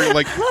thing where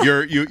like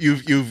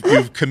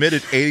you've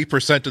committed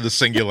 80% to the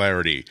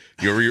singularity.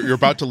 You're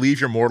about to leave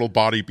your mortal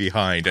body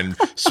behind and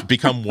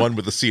become one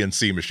with the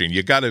CNC machine.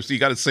 You gotta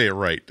say it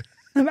right.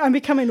 I'm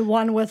becoming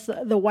one with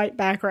the white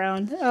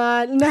background.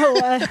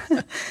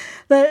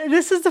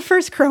 This is the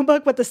first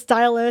Chromebook with the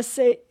stylus.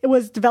 It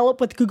was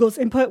developed with Google's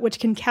input, which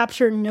can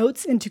capture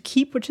notes into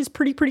Keep, which is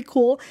pretty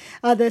cool.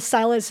 The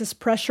stylus is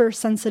pressure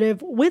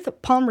sensitive with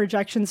palm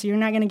rejection, so you're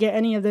not going to get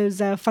any of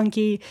those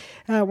funky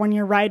when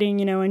you're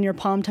writing, and your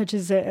palm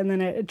touches it and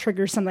then it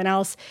triggers something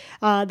else.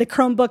 The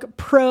Chromebook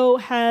Pro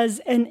has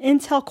an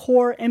Intel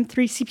Core M3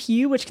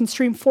 CPU, which can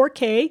stream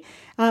 4K.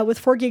 With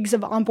 4 gigs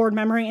of onboard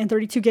memory and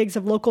 32 gigs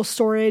of local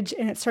storage,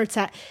 and it starts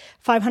at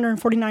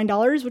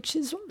 $549, which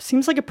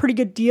seems like a pretty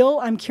good deal.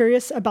 I'm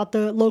curious about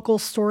the local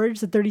storage,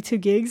 the 32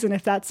 gigs, and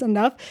if that's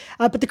enough.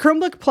 But the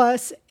Chromebook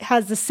Plus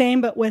has the same,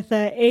 but with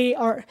an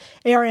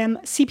ARM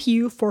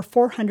CPU for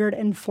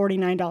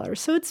 $449.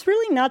 So it's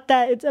really not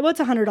that. It's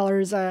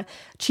 $100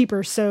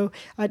 cheaper. So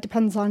it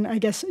depends on, I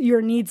guess,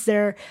 your needs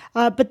there.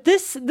 But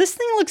this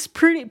thing looks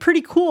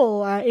pretty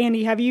cool.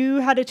 Andy, have you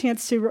had a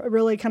chance to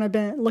really kind of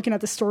been looking at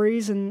the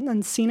stories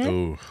and seen it?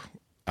 Oh,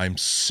 I'm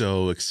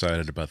so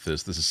excited about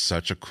this. This is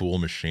such a cool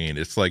machine.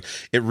 It's like,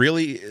 it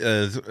really,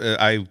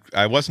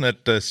 I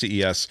wasn't at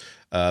CES,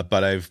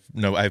 but I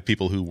have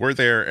people who were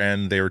there,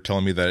 and they were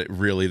telling me that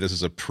really this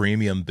is a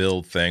premium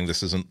build thing.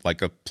 This isn't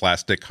like a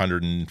plastic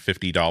 $150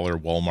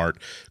 Walmart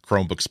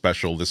Chromebook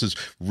special. This is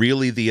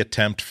really the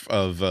attempt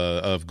of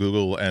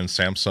Google and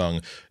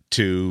Samsung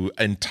to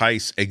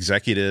entice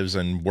executives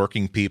and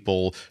working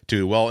people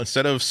to, well,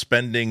 instead of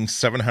spending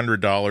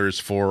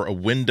 $700 for a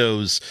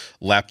Windows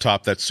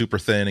laptop that's super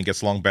thin and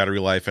gets long battery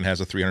life and has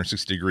a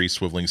 360-degree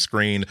swiveling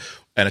screen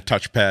and a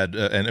touchpad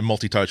and a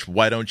multi-touch,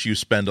 why don't you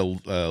spend a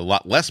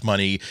lot less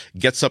money,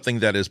 get something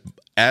that is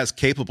as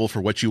capable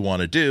for what you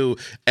want to do,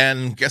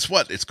 and guess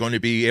what? It's going to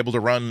be able to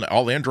run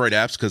all Android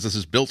apps because this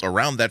is built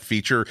around that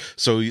feature.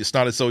 So it's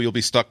not as though you'll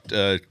be stuck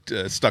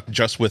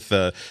just with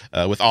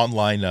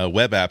online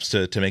web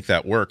apps to make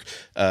that work.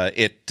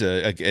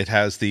 It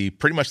has the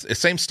pretty much the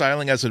same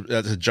styling as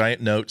a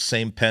Giant Note,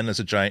 same pen as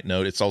a Giant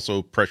Note. It's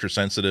also pressure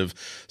sensitive.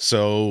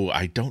 So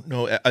I don't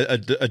know.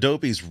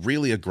 Adobe's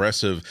really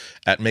aggressive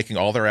at making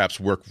all their apps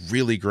work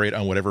really great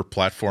on whatever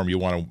platform you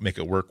want to make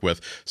it work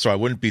with. So I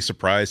wouldn't be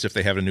surprised if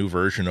they have a new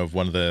version of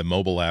one of the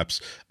mobile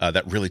apps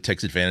that really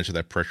takes advantage of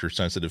that pressure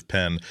sensitive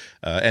pen.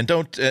 And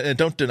don't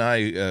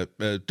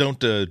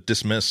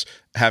dismiss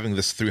having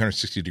this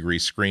 360 degree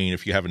screen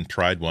if you haven't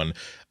tried one,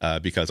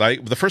 because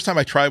the first time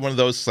I tried one of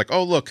those, it's like,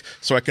 oh look,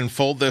 so I can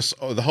fold the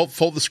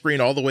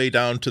screen all the way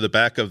down to the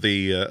back of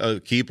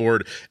the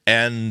keyboard,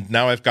 and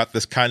now I've got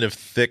this kind of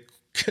thick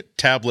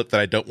tablet that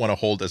I don't want to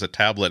hold as a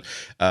tablet,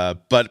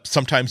 but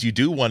sometimes you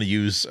do want to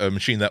use a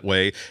machine that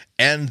way.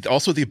 And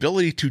also the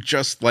ability to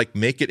just like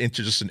make it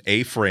into just an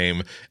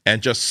A-frame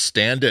and just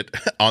stand it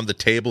on the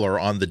table or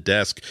on the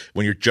desk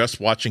when you're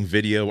just watching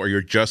video or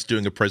you're just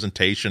doing a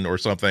presentation or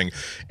something.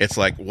 It's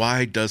like,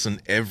 why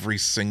doesn't every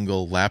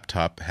single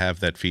laptop have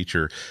that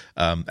feature?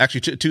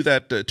 Actually, to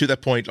that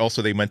point,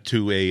 also they went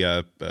to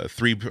a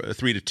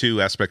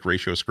 3:2 aspect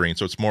ratio screen,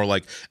 so it's more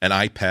like an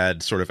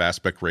iPad sort of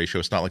aspect ratio.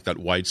 It's not like that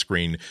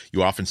widescreen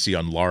you often see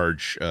on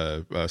large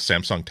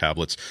Samsung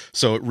tablets.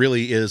 So it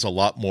really is a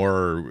lot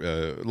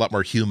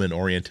more human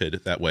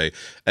oriented that way.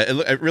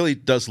 It really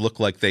does look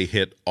like they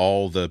hit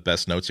all the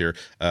best notes here.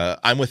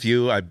 I'm with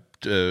you.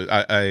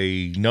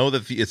 I know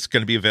that it's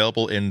going to be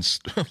available in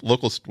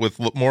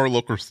with more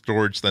local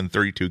storage than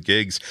 32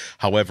 gigs.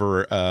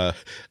 However,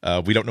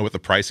 we don't know what the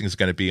pricing is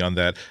going to be on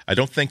that. I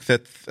don't think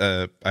that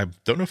I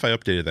don't know if I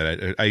updated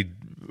that.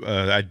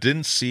 I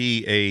didn't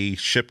see a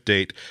ship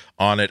date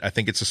on it. I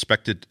think it's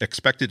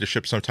expected to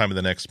ship sometime in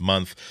the next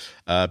month.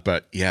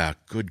 But yeah,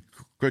 good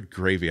good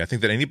gravy. I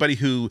think that anybody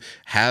who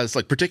has,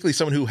 like, particularly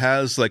someone who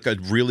has like a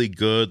really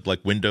good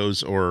like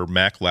Windows or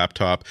Mac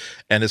laptop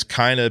and has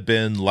kind of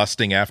been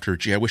lusting after,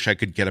 gee, I wish I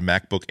could get a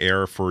MacBook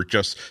Air for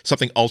just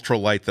something ultra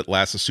light that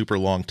lasts a super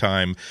long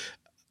time.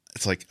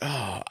 It's like,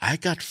 oh, I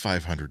got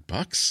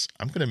 $500.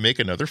 I'm going to make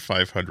another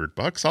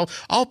 $500.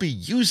 I'll be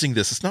using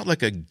this. It's not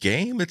like a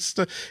game. It's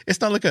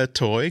not like a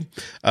toy.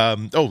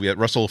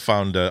 Russell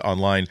found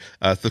online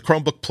the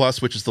Chromebook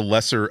Plus, which is the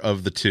lesser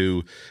of the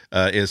two,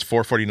 is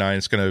 $449.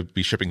 It's going to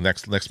be shipping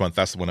next month.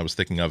 That's the one I was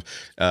thinking of.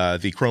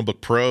 The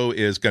Chromebook Pro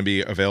is going to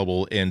be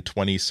available in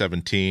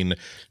 2017.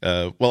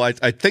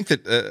 I think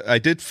that I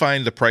did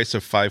find the price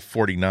of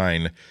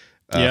 $549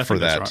 for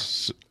that.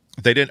 Right.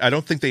 They didn't. I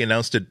don't think they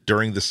announced it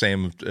during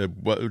during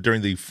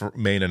the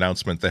main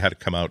announcement. They had to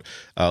come out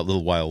a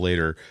little while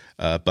later.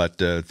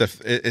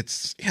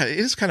 It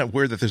is kind of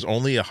weird that there's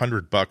only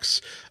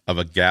 $100 of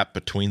a gap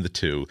between the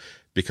two,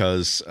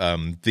 because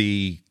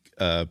the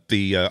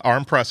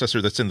ARM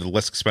processor that's in the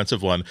less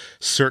expensive one,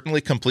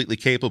 certainly completely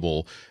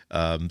capable.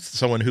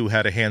 Someone who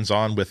had a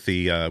hands-on with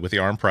the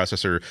ARM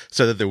processor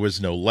said that there was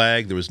no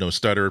lag, there was no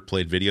stutter,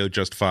 played video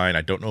just fine.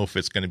 I don't know if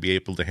it's going to be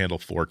able to handle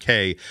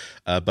 4K,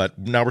 but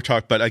now we're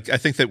talking. But I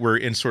think that we're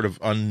in sort of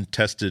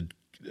untested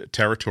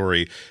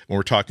territory when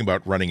we're talking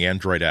about running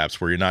Android apps,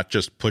 where you're not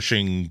just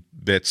pushing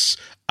bits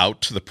out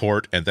to the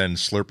port and then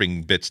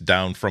slurping bits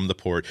down from the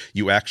port.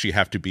 You actually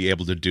have to be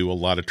able to do a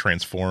lot of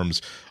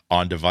transforms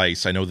on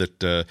device. I know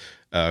that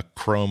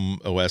Chrome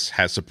OS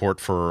has support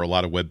for a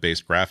lot of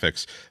web-based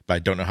graphics, but I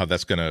don't know how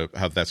that's gonna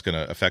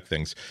affect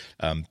things.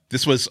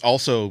 This was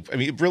also, I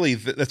mean, really,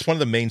 that's one of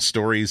the main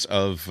stories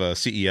of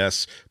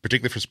CES,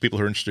 particularly for people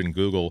who are interested in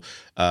Google.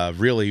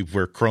 Really,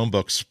 where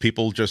Chromebooks,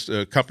 people just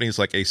companies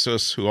like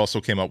ASUS, who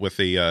also came out with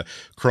the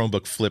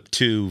Chromebook Flip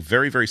 2,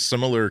 very very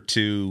similar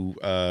to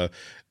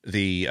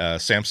the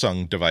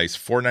Samsung device,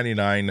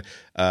 $499,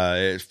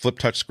 flip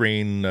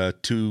touchscreen,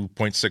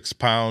 2.6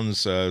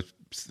 pounds,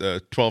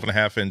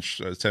 12.5 inch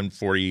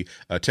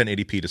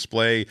 1080p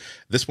display.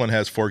 This one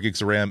has 4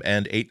 gigs of RAM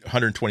and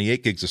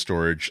 828 gigs of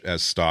storage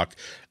as stock.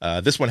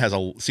 This one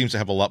seems to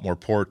have a lot more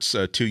ports,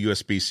 2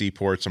 USB-C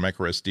ports, a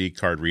micro SD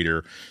card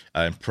reader,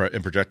 and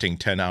projecting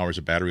 10 hours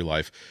of battery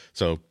life.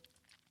 So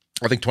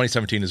I think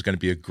 2017 is going to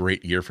be a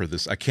great year for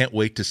this. I can't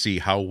wait to see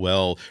how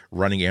well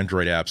running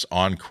Android apps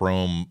on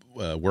Chrome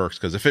works,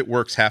 because if it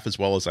works half as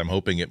well as I'm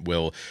hoping it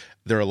will,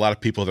 there are a lot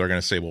of people that are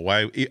going to say, well,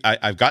 why?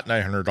 I've got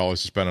 $900 to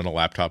spend on a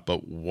laptop,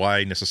 but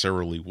why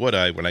necessarily would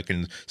I when I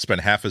can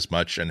spend half as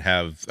much and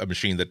have a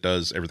machine that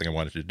does everything I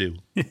want it to do?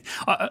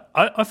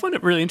 I find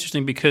it really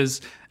interesting because,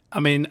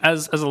 I mean,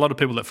 as a lot of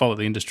people that follow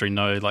the industry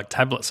know, like,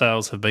 tablet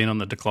sales have been on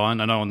the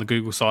decline. I know on the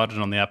Google side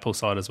and on the Apple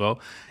side as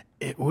well.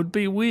 It would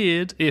be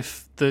weird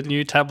if the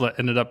new tablet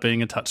ended up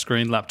being a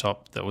touchscreen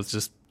laptop that was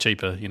just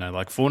cheaper,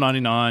 like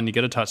 $499, you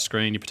get a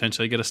touchscreen, you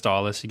potentially get a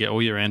stylus, you get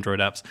all your Android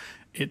apps.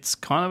 It's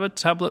kind of a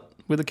tablet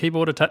with a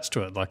keyboard attached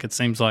to it. Like, it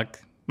seems like,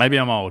 maybe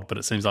I'm old, but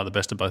it seems like the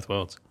best of both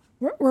worlds.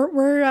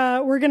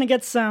 We're going to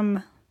get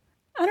some,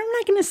 I'm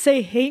not going to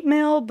say hate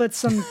mail, but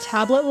some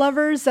tablet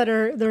lovers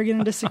they're going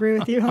to disagree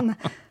with you on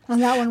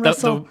that one,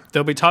 Russell.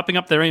 They'll be typing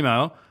up their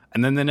email,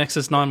 and then their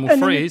Nexus 9 will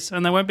freeze,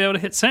 and they won't be able to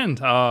hit send.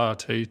 Oh,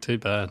 too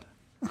bad.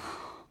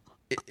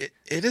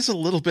 It is a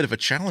little bit of a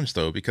challenge,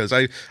 though, because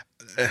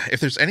if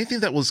there's anything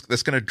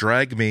that's going to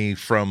drag me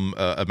from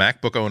a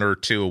MacBook owner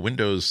to a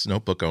Windows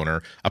notebook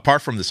owner,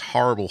 apart from this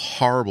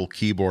horrible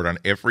keyboard on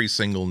every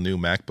single new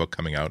MacBook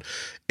coming out,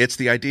 it's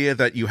the idea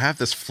that you have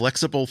this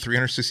flexible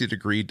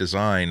 360-degree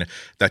design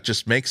that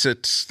just makes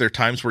it. There are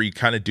times where you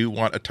kind of do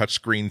want a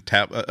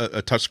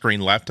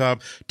touchscreen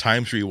laptop,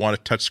 times where you want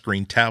a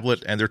touchscreen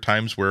tablet, and there are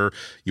times where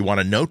you want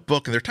a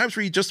notebook, and there are times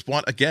where you just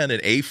want, again,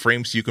 an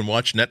A-frame so you can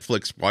watch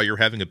Netflix while you're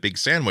having a big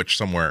sandwich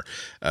somewhere,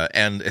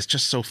 and it's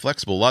just so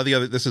flexible. A lot of the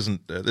other, this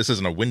isn't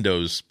a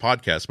Windows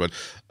podcast,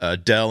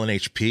 but Dell and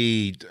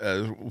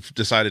HP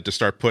decided to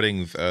start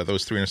putting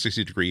those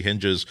 360-degree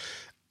hinges.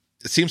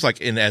 It seems like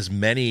in as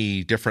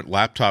many different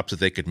laptops that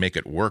they could make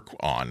it work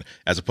on,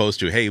 as opposed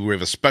to, hey, we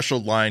have a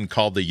special line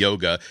called the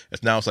Yoga.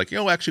 Now it's like,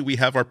 actually, we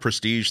have our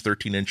Prestige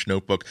 13-inch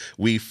notebook.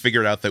 We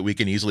figured out that we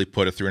can easily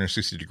put a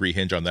 360-degree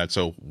hinge on that,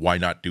 so why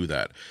not do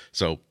that?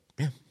 So,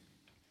 yeah.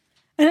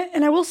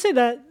 And I will say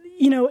that,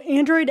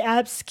 Android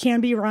apps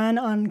can be run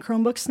on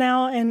Chromebooks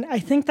now, and I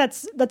think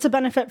that's a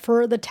benefit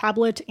for the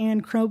tablet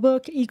and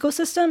Chromebook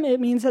ecosystem.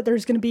 It means that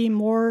there's going to be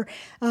more,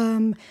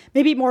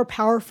 maybe more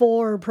powerful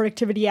or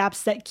productivity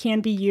apps that can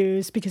be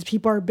used because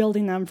people are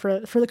building them for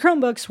the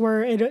Chromebooks,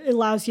 where it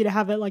allows you to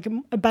have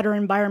a better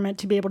environment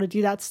to be able to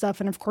do that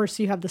stuff. And of course,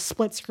 you have the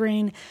split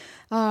screen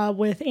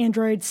with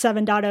Android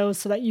 7.0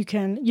 so that you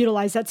can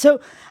utilize that. So,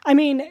 I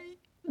mean,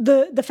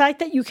 the fact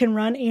that you can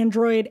run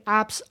Android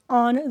apps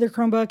on the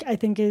Chromebook, I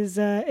think, is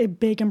a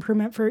big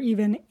improvement for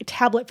even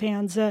tablet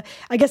fans.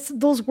 I guess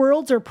those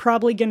worlds are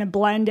probably going to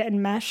blend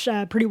and mesh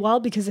pretty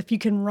well, because if you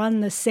can run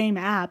the same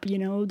app,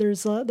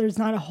 there's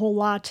not a whole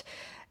lot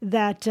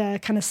that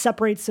kind of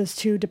separates those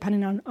two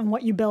depending on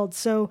what you build.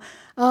 So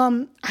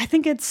I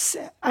think it's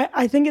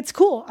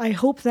cool. I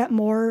hope that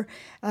more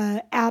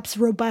apps,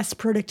 robust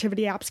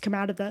productivity apps, come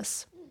out of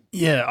this.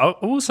 Yeah,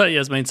 I will say,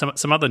 Yasmin,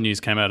 some other news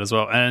came out as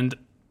well, and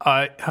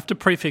I have to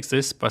prefix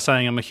this by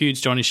saying I'm a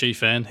huge Johnny Shih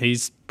fan.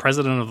 He's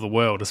president of the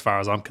world as far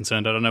as I'm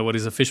concerned. I don't know what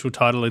his official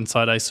title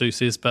inside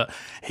ASUS is, but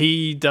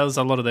he does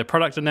a lot of their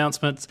product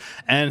announcements,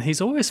 and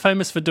he's always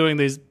famous for doing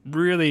these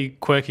really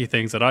quirky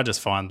things that I just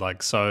find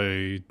like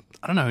so,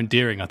 I don't know,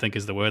 endearing, I think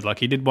is the word. Like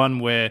he did one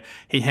where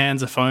he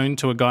hands a phone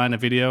to a guy in a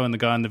video, and the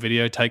guy in the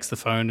video takes the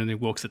phone and he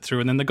walks it through,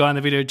 and then the guy in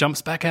the video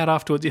jumps back out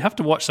afterwards. You have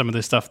to watch some of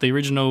this stuff. The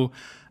original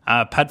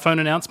pad phone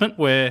announcement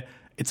where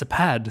it's a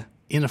pad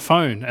in a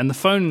phone, and the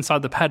phone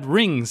inside the pad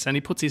rings, and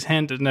he puts his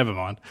hand. Never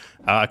mind,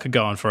 I could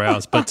go on for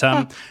hours, but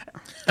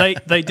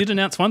they did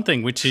announce one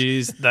thing, which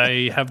is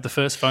they have the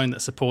first phone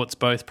that supports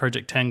both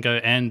Project Tango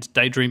and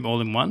Daydream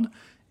all in one.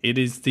 It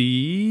is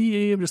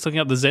I'm just looking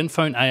up the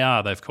ZenFone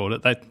AR, they've called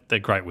it. They're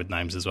great with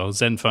names as well.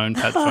 ZenFone,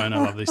 PadPhone, I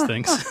love these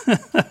things.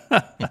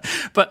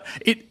 But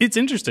it's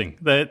interesting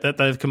that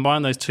they've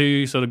combined those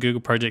two sort of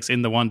Google projects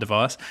in the one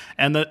device.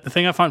 And the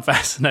thing I find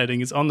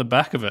fascinating is on the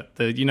back of it,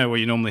 where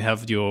you normally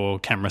have your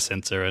camera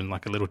sensor and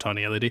like a little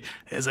tiny LED,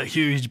 there's a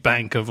huge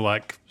bank of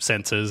like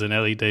sensors and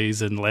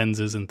LEDs and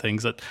lenses and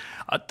things that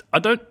I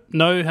don't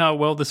know how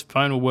well this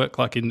phone will work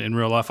like in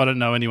real life. I don't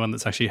know anyone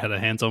that's actually had a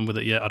hands-on with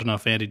it yet. I don't know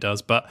if Andy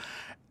does, but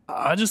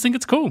I just think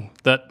it's cool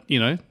that,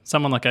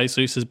 someone like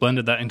ASUS has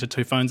blended that into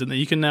two phones and that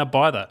you can now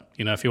buy that,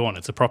 if you want.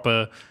 It's a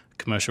proper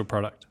commercial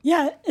product.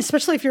 Yeah,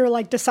 especially if you're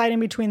like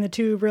deciding between the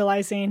two,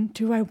 realizing,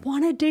 do I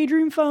want a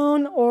Daydream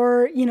phone?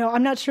 Or,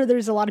 I'm not sure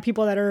there's a lot of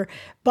people that are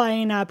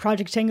buying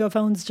Project Tango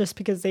phones just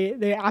because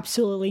they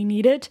absolutely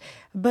need it.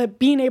 But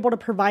being able to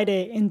provide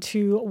it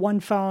into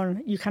one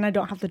phone, you kind of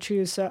don't have to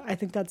choose. So I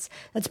think that's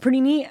pretty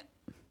neat.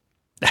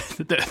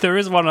 There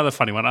is one other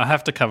funny one. I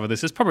have to cover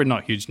this. It's probably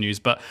not huge news,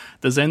 but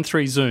the Zen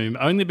 3 Zoom,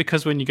 only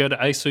because when you go to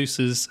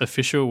ASUS's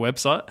official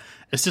website,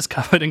 it's just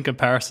covered in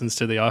comparisons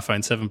to the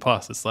iPhone 7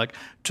 Plus. It's like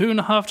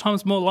 2.5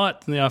 times more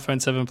light than the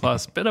iPhone 7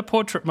 Plus, better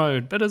portrait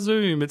mode, better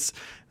zoom. It's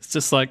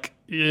just like,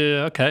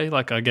 yeah, okay.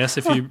 Like, I guess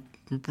if you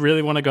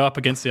really want to go up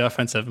against the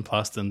iPhone 7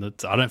 Plus, then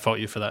I don't fault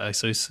you for that,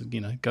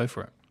 ASUS. Go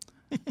for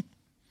it.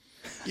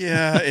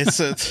 Yeah, it's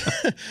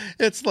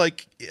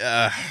like...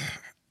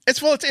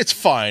 It's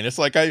fine. It's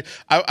like I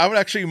would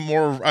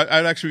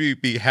actually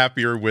be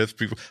happier with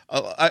people.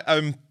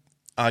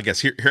 I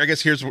guess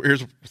here's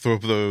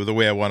the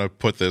way I want to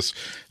put this,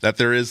 that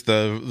there is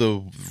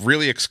the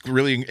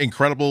really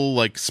incredible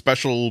like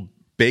special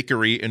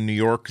bakery in New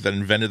York that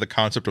invented the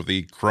concept of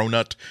the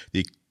cronut,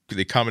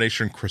 the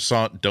combination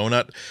croissant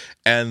donut,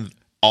 and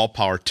all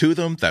power to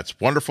them. That's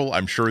wonderful.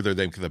 I'm sure they're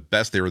the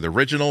best. They were the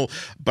original.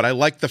 But I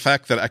like the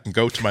fact that I can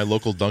go to my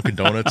local Dunkin'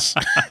 Donuts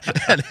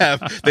and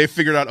they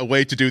figured out a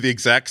way to do the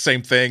exact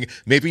same thing.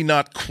 Maybe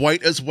not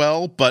quite as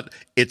well, but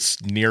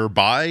it's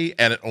nearby,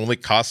 and it only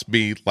costs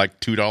me like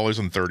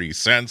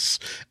 $2.30.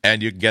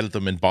 And you can get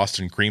them in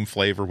Boston cream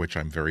flavor, which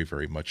I'm very,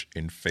 very much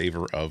in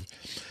favor of.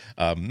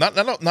 Not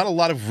a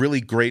lot of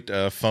really great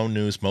phone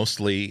news.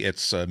 Mostly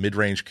it's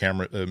mid-range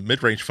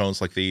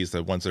phones like these,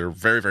 the ones that are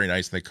very, very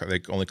nice, and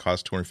they only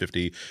cost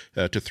 $250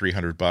 to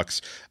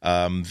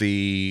 $300.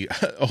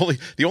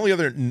 The only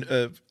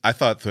other I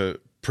thought the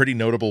pretty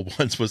notable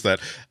ones was that,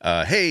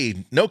 hey,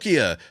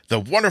 Nokia, the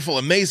wonderful,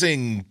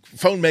 amazing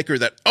phone maker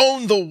that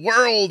owned the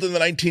world in the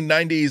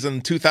 1990s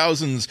and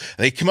 2000s,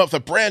 they came up with a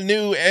brand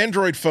new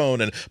Android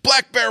phone, and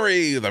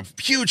BlackBerry, the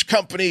huge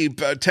company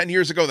 10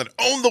 years ago that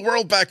owned the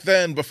world back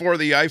then before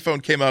the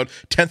iPhone came out.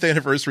 10th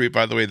anniversary,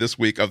 by the way, this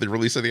week of the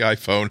release of the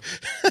iPhone.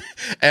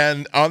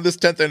 And on this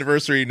 10th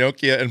anniversary,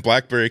 Nokia and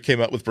BlackBerry came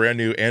out with brand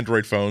new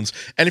Android phones.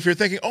 And if you're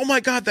thinking, oh my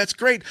God, that's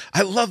great.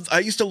 I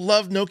used to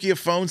love Nokia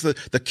phones,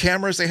 the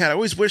cameras they had. I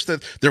always wish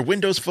that their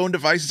Windows Phone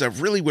devices, I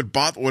really would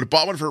have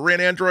bought one for ran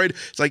Android.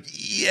 It's like,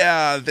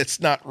 yeah, that's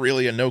not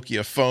really a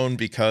Nokia phone,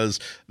 because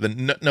the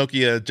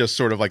Nokia just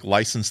sort of like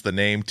licensed the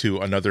name to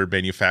another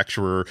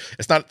manufacturer.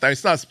 It's not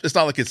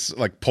like it's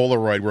like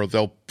Polaroid where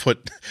they'll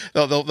put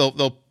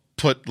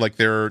like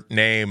their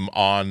name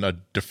on a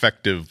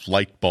defective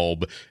light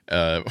bulb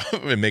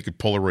and make a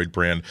Polaroid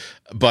brand.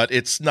 But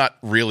it's not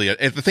really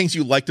the things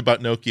you liked about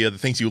Nokia, the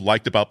things you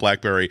liked about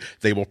BlackBerry,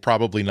 they will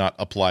probably not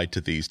apply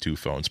to these two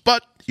phones.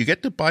 But you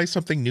get to buy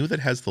something new that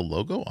has the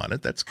logo on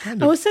it. That's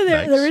kind of also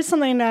nice. There is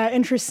something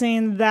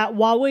interesting, that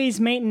Huawei's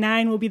Mate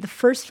 9 will be the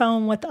first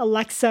phone with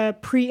Alexa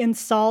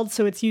pre-installed,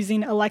 so it's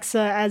using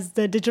Alexa as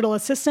the digital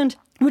assistant,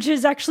 which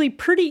is actually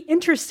pretty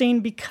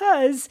interesting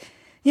because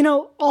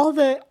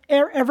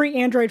every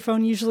Android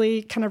phone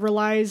usually kind of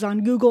relies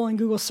on Google and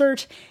Google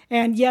search.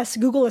 And yes,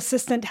 Google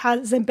Assistant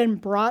hasn't been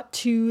brought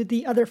to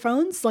the other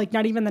phones, like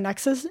not even the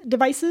Nexus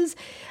devices.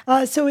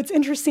 So it's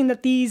interesting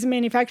that these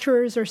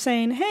manufacturers are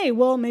saying, hey,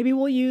 well, maybe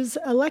we'll use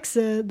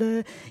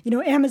Alexa,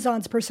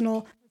 Amazon's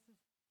personal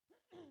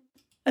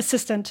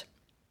assistant.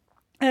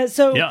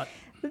 Yeah.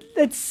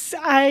 It's,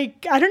 I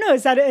don't know,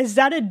 is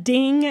that a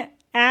ding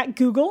at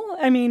Google?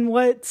 I mean,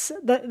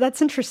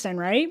 that's interesting,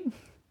 right?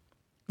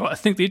 Well, I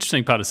think the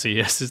interesting part of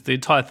CES is the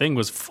entire thing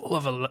was full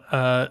of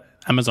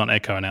Amazon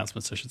Echo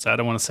announcements, I should say. I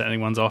don't want to set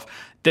anyone's off.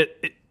 We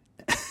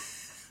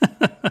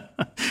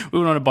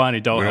don't want to buy any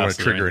dollhouses. We don't want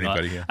to trigger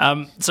anybody.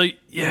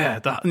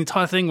 The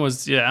entire thing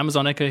was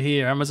Amazon Echo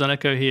here, Amazon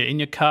Echo here, in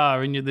your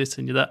car, in your this,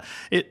 in your that.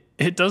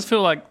 It does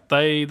feel like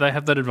they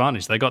have that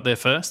advantage. They got there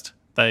first.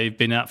 They've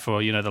been out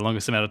for the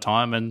longest amount of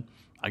time, and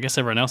I guess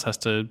everyone else has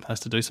to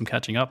do some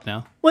catching up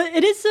now. Well,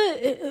 it is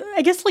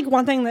I guess like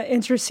one thing that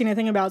interesting to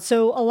think about.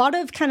 So a lot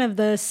of kind of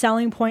the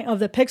selling point of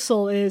the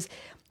Pixel is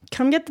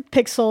come get the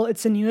Pixel.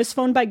 It's the newest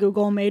phone by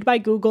Google, made by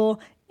Google,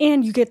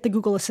 and you get the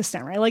Google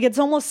Assistant, right? Like it's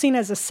almost seen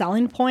as a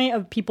selling point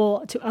of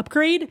people to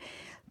upgrade.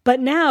 But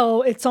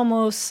now it's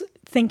almost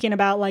thinking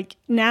about like,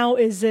 now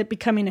is it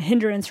becoming a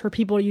hindrance for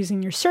people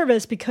using your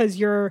service because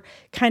you're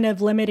kind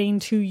of limiting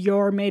to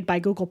your made by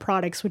Google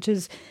products, which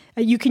is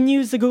you can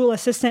use the Google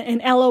Assistant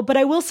in Ello. But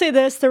I will say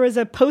this, there was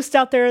a post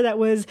out there that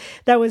was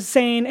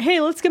saying,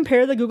 hey, let's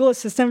compare the Google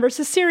Assistant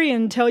versus Siri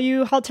and tell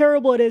you how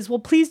terrible it is. Well,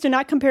 please do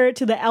not compare it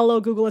to the Ello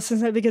Google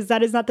Assistant because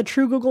that is not the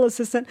true Google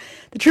Assistant.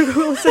 The true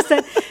Google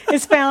Assistant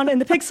is found in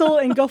the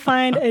Pixel, and go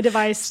find a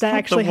device that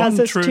actually has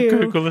this too.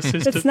 Google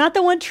Assistant. It's not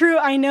the one true.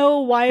 I know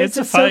why it's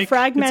so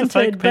fragmented, it's a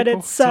fake, but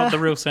it's not the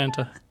real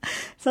Santa.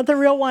 It's not the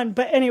real one.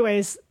 But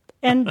anyways,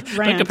 and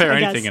rant, don't compare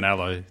I anything guess. in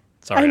Ello.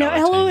 Sorry, I know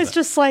Ello team, is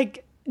just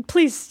like,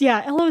 please,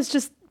 Ello is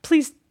just,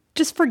 please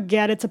just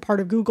forget it's a part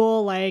of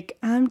Google. Like,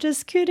 I'm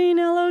just kidding,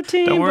 Ello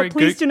team, don't worry, but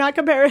please do not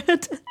compare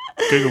it.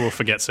 Google will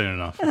forget soon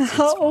enough. It's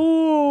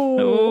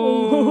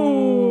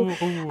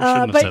shouldn't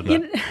have said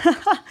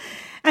that.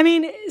 I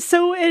mean,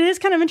 so it is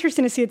kind of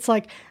interesting to see. It's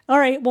like, all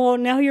right, well,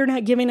 now you're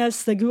not giving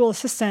us the Google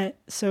Assistant,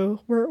 so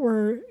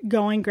we're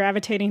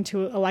gravitating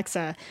to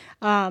Alexa.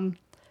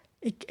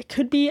 It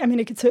could be. I mean,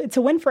 it's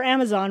a win for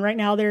Amazon right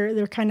now.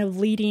 They're kind of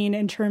leading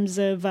in terms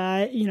of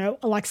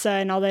Alexa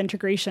and all the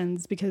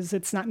integrations because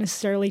it's not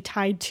necessarily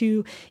tied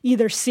to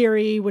either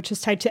Siri, which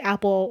is tied to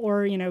Apple,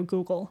 or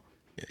Google.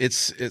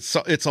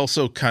 It's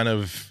also kind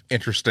of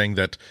interesting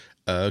that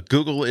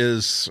Google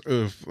is,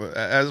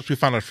 as we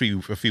found out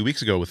a few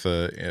weeks ago with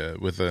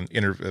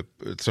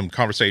some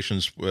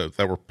conversations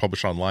that were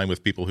published online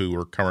with people who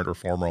were current or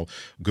former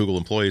Google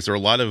employees. There are a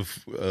lot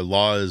of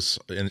laws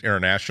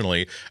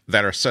internationally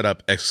that are set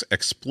up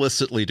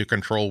explicitly to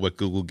control what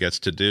Google gets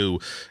to do.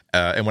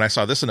 And when I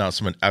saw this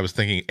announcement, I was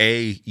thinking,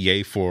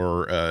 yay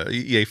for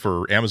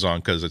Amazon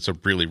because it's a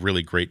really,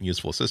 really great and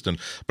useful assistant.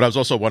 But I was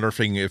also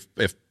wondering if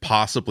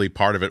possibly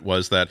part of it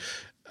was that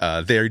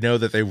they know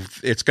that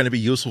it's going to be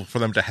useful for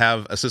them to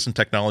have assistant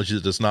technology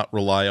that does not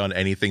rely on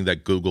anything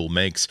that Google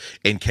makes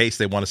in case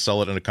they want to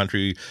sell it in a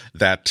country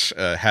that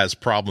has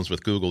problems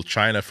with Google.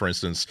 China, for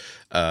instance,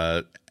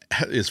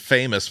 is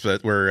famous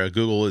where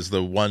Google is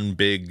the one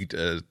big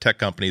tech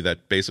company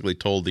that basically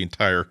told the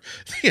entire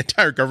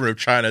government of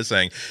China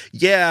saying,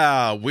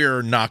 yeah,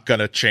 we're not going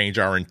to change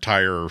our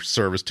entire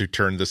service to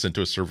turn this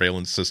into a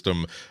surveillance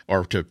system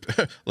or to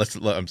let's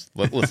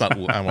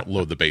not I won't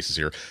load the bases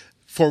here.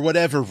 For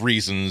whatever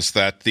reasons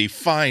that the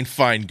fine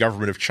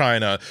government of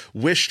China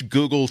wished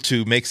Google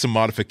to make some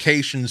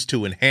modifications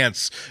to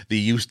enhance the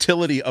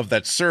utility of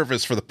that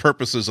service for the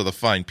purposes of the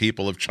fine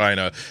people of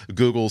China,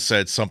 Google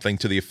said something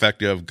to the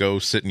effect of "Go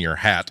sit in your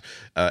hat,"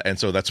 and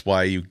so that's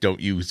why you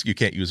can't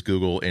use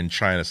Google in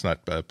China. It's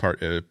not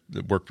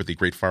work with the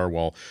Great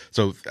Firewall.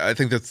 So I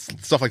think that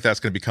stuff like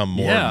that's going to become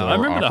more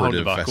and more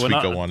operative as we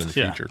go on in the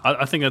future.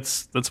 I think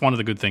that's one of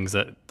the good things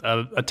that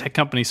a tech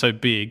company so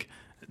big,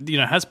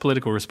 has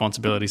political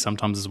responsibility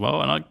sometimes as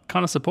well, and I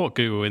kind of support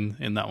Google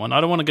in that one. I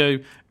don't want to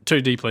go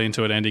too deeply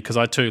into it, Andy, because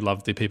I too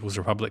love the People's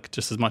Republic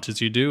just as much as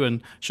you do,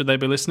 and should they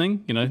be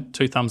listening,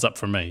 2 thumbs up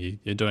from me.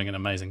 You're doing an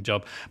amazing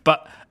job.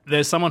 But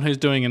there's someone who's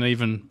doing an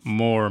even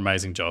more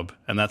amazing job,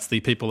 and that's the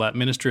people at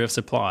Ministry of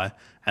Supply,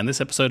 and this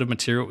episode of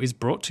Material is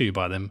brought to you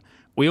by them.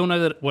 We all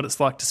know what it's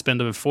like to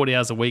spend over 40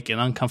 hours a week in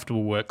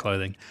uncomfortable work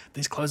clothing.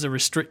 These clothes are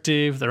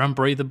restrictive, they're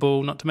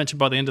unbreathable, not to mention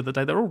by the end of the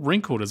day, they're all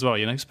wrinkled as well.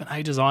 You spent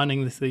ages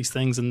ironing these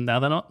things and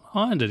now they're not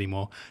ironed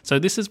anymore. So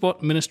this is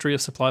what Ministry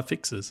of Supply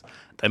fixes.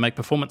 They make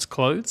performance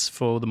clothes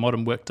for the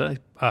modern workday.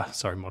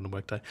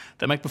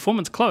 They make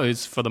performance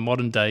clothes for the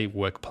modern day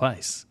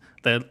workplace.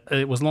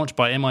 It was launched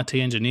by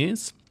MIT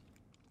engineers.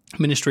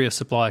 Ministry of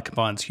Supply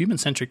combines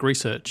human-centric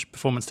research,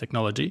 performance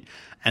technology,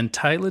 and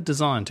tailored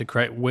design to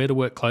create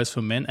wear-to-work clothes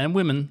for men and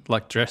women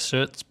like dress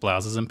shirts,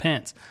 blouses, and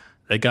pants.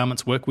 Their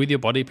garments work with your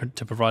body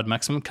to provide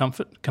maximum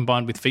comfort,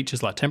 combined with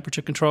features like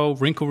temperature control,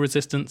 wrinkle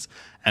resistance,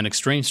 and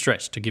extreme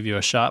stretch to give you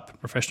a sharp,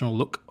 professional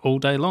look all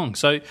day long.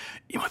 So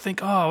you might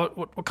think,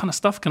 what kind of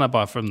stuff can I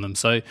buy from them?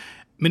 So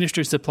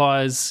Ministry of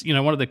Supply's,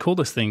 one of their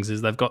coolest things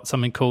is they've got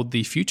something called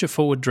the Future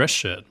Forward Dress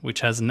Shirt,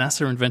 which has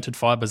NASA-invented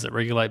fibers that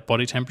regulate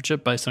body temperature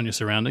based on your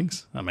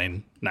surroundings. I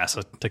mean,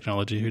 NASA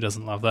technology. Who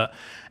doesn't love that?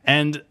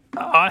 And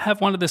I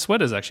have one of their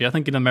sweaters, actually. I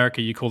think in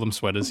America you call them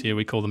sweaters. Here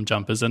we call them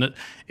jumpers. And it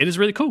is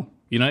really cool.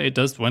 It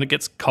does, when it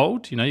gets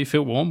cold, you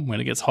feel warm.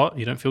 When it gets hot,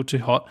 you don't feel too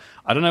hot.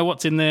 I don't know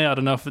what's in there. I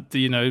don't know if what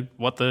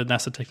the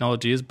NASA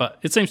technology is, but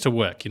it seems to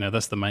work.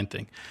 That's the main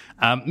thing.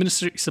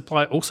 Ministry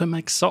Supply also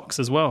makes socks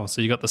as well.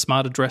 So you got the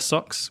Smarter Dress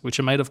socks, which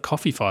are made of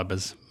coffee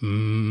fibers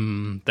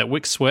that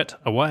wicks sweat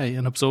away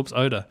and absorbs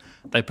odor.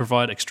 They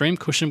provide extreme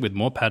cushion with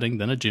more padding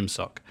than a gym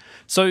sock.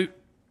 So,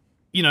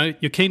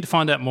 you're keen to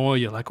find out more.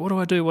 You're like, what do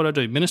I do?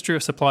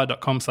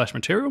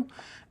 ministryofsupply.com/material,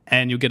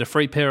 and you'll get a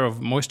free pair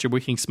of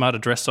moisture-wicking Smarter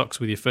Dress socks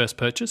with your first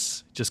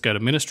purchase. Just go to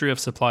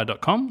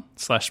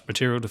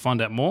ministryofsupply.com/material to find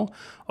out more,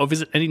 or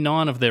visit any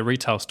 9 of their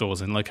retail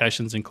stores in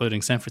locations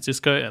including San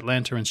Francisco,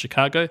 Atlanta, and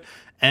Chicago,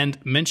 and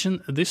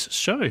mention this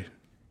show.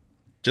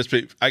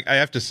 I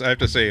have to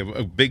say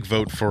a big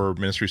vote for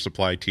Ministry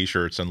Supply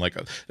T-shirts, and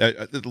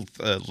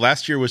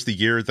last year was the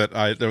year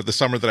the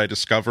summer that I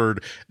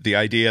discovered the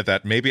idea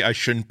that maybe I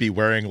shouldn't be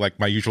wearing like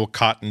my usual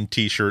cotton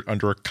T-shirt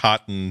under a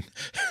cotton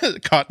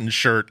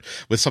shirt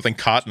with something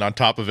cotton on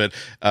top of it.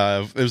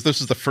 This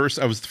was the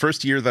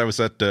first year that I was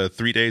at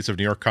 3 days of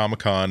New York Comic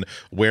Con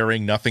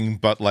wearing nothing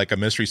but like a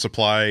Ministry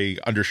Supply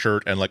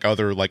undershirt and like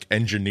other like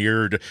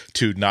engineered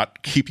to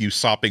not keep you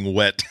sopping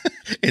wet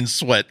in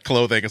sweat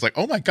clothing. It's like,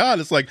 oh my God,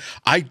 it's like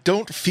I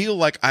don't feel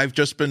like I've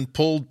just been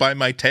pulled by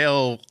my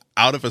tail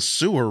out of a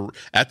sewer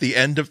at the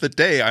end of the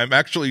day. I'm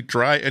actually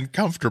dry and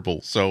comfortable.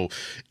 So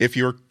if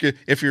you're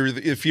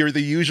the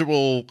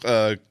usual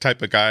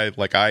type of guy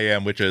like I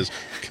am, which is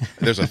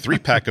there's a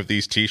 3-pack of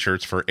these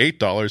T-shirts for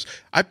 $8,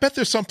 I bet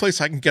there's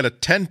someplace I can get a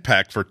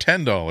 10-pack for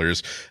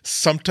 $10.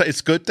 Sometimes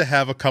it's good to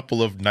have a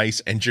couple of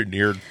nice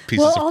engineered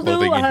pieces of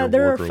clothing in your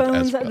there wardrobe. Are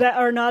phones that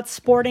are not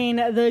sporting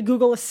the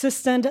Google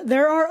Assistant.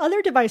 There are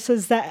other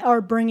devices that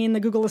are bringing the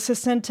Google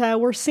Assistant.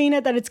 We're seeing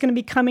that it's going to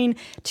be coming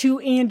to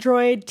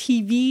Android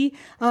TV.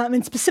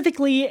 And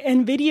specifically,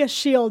 NVIDIA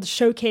Shield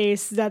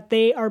showcase that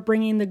they are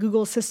bringing the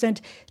Google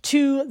Assistant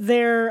to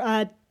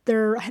their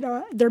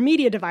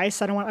media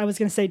device. I was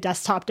going to say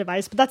desktop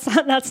device, but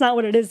that's not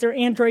what it is. Their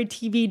Android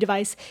TV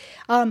device.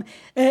 An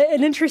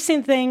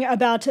interesting thing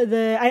about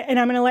and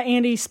I'm going to let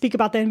Andy speak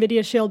about the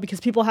NVIDIA Shield because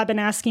people have been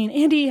asking,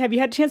 Andy, have you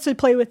had a chance to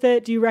play with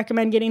it? Do you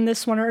recommend getting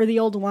this one or the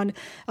old one?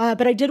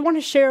 But I did want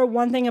to share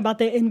one thing about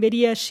the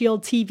NVIDIA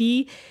Shield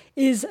TV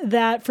is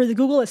that for the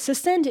Google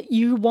Assistant,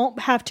 you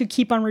won't have to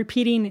keep on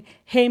repeating,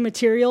 hey,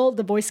 material,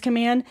 the voice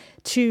command,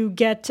 to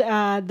get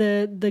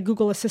the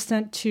Google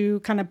Assistant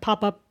to kind of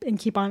pop up and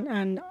keep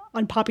on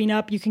popping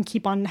up. You can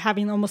keep on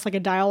having almost like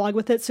a dialogue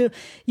with it. So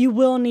you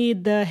will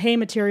need the hey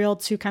material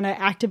to kind of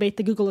activate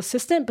the Google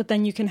Assistant, but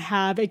then you can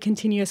have a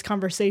continuous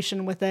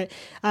conversation with it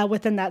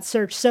within that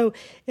search. So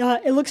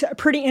it looks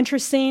pretty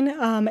interesting.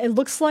 It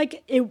looks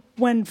like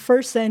when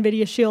first the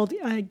NVIDIA Shield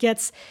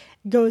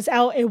goes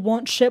out, it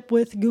won't ship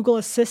with Google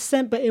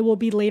Assistant, but it will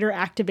be later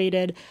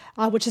activated,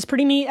 which is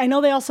pretty neat. I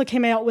know they also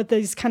came out with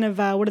these kind of,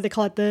 what do they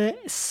call it? The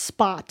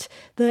Spot,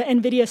 the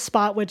NVIDIA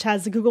Spot, which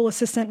has the Google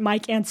Assistant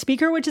mic and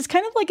speaker, which is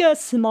kind of like a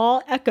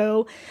small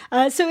Echo.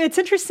 So it's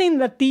interesting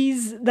that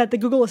the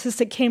Google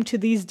Assistant came to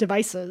these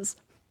devices.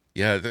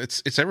 Yeah,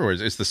 it's everywhere.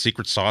 It's the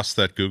secret sauce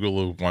that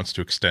Google wants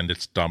to extend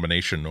its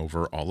domination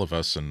over all of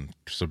us and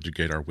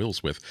subjugate our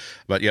wills with.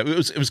 But yeah,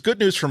 it was good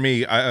news for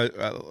me.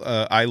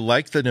 I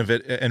like the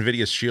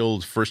NVIDIA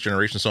Shield first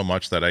generation so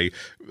much that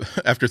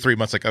after 3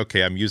 months, like,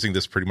 okay, I'm using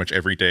this pretty much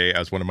every day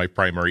as one of my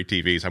primary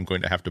TVs. I'm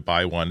going to have to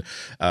buy one.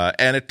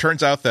 And it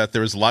turns out that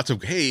there's lots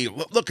of, hey,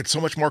 look, it's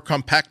so much more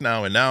compact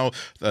now. And now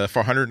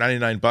for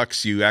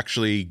 $199, you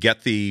actually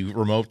get the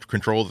remote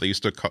control that they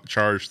used to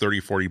charge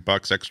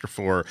 $30-40 extra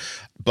for.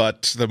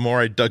 But the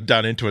more I dug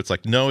down into it, it's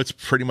like, no, it's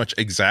pretty much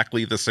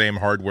exactly the same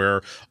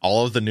hardware.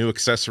 All of the new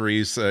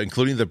accessories,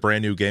 including the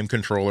brand new game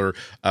controller,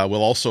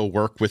 will also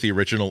work with the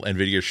original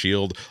NVIDIA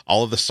Shield.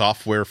 All of the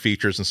software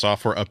features and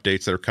software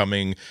updates that are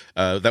coming,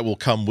 that will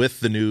come with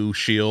the new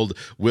Shield,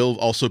 will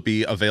also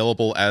be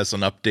available as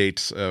an update,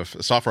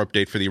 software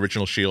update for the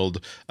original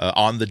Shield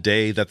on the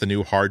day that the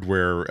new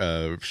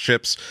hardware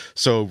ships.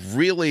 So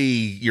really,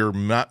 you're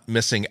not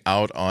missing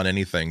out on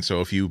anything. So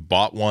if you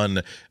bought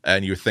one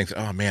and you think,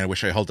 oh man, I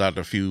wish I held out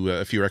a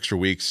few extra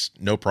weeks,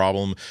 no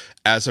problem.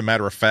 As a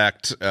matter of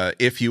fact,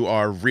 if you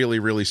are really,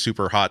 really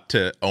super hot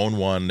to own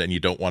one and you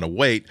don't want to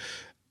wait,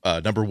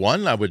 number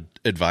one, I would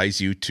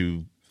advise you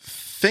to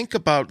think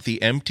about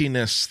the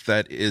emptiness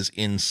that is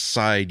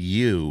inside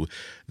you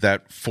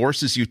that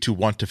forces you to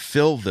want to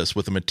fill this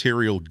with a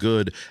material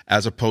good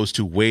as opposed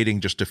to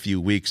waiting just a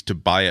few weeks to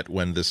buy it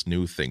when this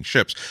new thing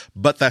ships.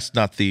 But that's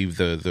not the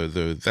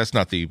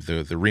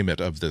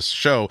remit of this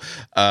show.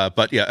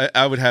 But yeah,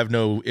 I would have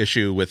no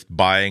issue with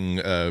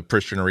buying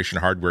first generation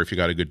hardware if you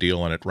got a good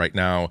deal on it right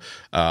now.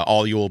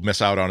 All you will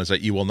miss out on is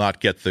that you will not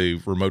get the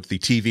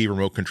TV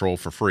remote control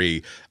for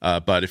free.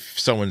 But if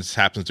someone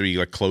happens to be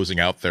like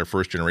closing out their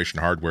first generation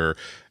hardware,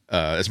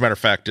 As a matter of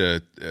fact,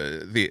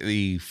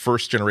 the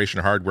first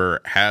generation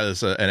hardware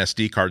has an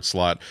SD card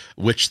slot,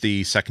 which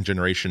the second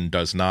generation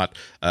does not.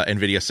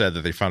 NVIDIA said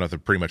that they found out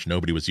that pretty much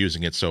nobody was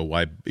using it, so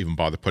why even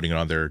bother putting it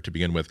on there to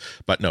begin with?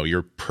 But no,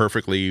 you're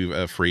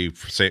perfectly free.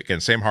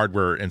 Again, same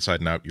hardware inside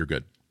and out. You're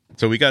good.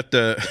 So we got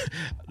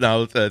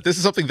now. This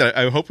is something that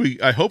I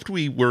hoped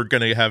we were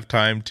going to have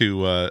time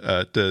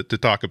to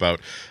talk about.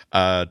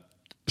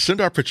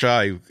 Sundar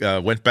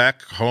Pichai went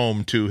back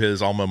home to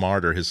his alma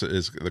mater,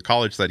 the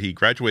college that he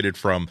graduated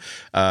from,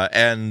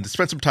 and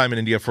spent some time in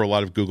India for a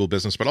lot of Google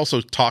business, but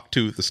also talked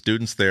to the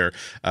students there.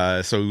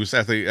 So he was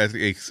at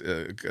a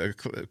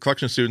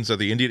collection of students at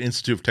the Indian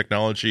Institute of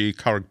Technology,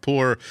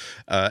 Kharagpur,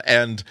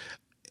 and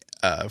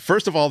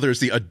first of all, there's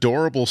the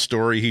adorable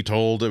story he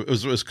told. It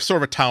was sort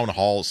of a town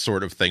hall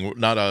sort of thing,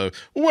 not a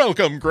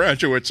welcome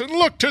graduates and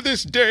look to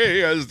this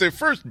day as the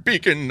first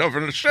beacon of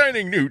a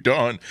shining new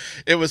dawn.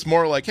 It was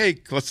more like,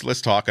 hey,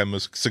 let's talk. I'm a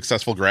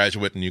successful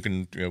graduate, and you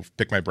can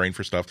pick my brain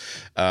for stuff.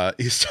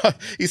 He said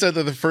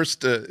that the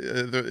first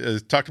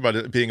talked about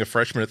it being a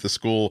freshman at the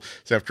school.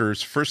 So after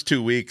his first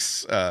 2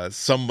 weeks,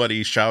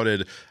 somebody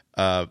shouted,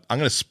 I'm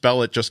going to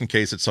spell it just in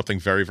case it's something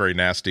very, very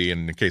nasty,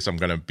 and in case I'm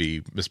going to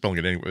be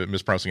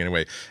mispronouncing it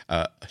anyway.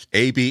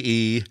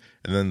 ABE,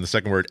 and then the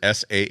second word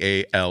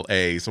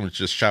SAALA. Someone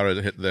just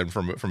shouted at them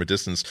from a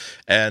distance,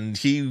 and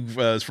he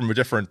was from a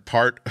different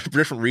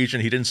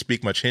region. He didn't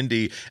speak much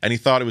Hindi, and he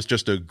thought it was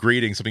just a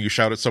greeting, something you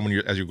shout at someone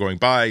as you're going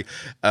by.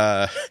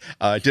 I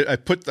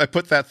put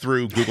that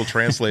through Google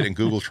Translate, and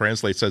Google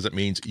Translate says it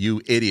means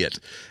 "you idiot."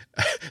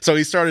 So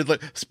he started,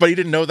 but he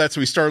didn't know that, so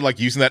he started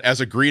using that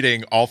as a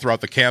greeting all throughout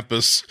the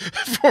campus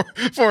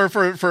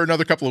for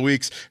another couple of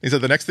weeks. He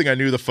said the next thing I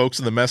knew, the folks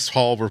in the mess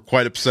hall were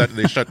quite upset, and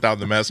they shut down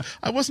the mess.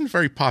 I wasn't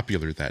very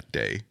popular that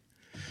day.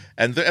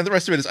 And the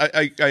rest of it is,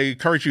 I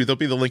encourage you, there'll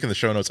be the link in the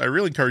show notes. I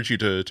really encourage you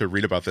to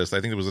read about this. I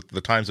think it was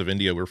the Times of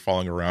India we're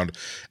following around.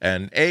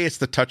 And it's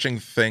the touching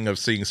thing of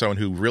seeing someone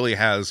who really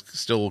has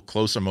still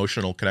close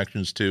emotional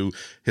connections to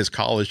his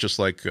college, just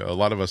like a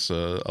lot of us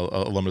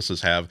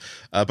alumnuses have.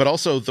 But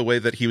also the way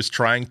that he was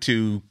trying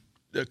to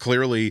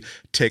clearly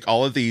take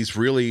all of these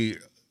really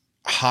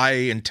high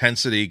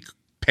intensity,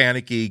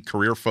 panicky,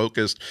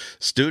 career-focused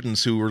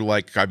students who were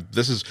like,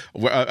 "This is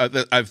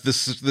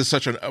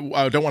such an.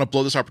 I don't want to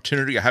blow this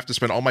opportunity. I have to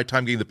spend all my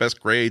time getting the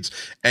best grades."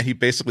 And he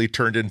basically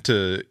turned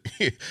into,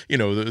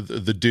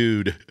 the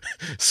dude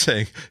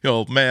saying,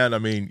 "Man, I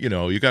mean,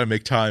 you got to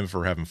make time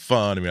for having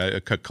fun. I mean, I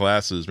cut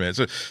classes, man.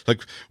 So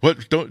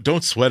what?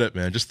 Don't sweat it,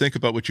 man. Just think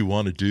about what you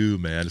want to do,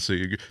 man. So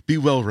you be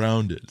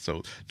well-rounded."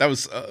 So that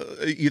was.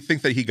 You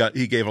think that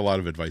he gave a lot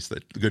of good advice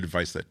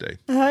that day.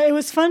 It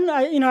was fun.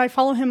 I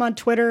follow him on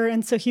Twitter,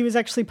 and so he was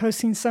actually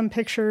posting some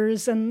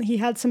pictures, and he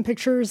had some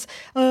pictures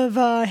of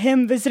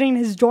him visiting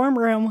his dorm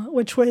room,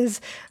 which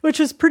was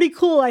pretty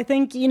cool. I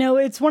think,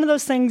 it's one of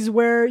those things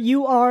where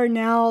you are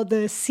now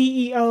the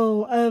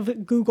CEO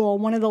of Google,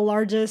 one of the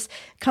largest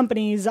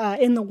companies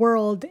in the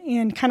world,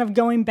 and kind of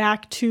going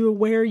back to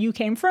where you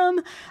came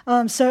from.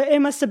 So it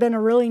must have been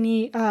a really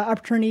neat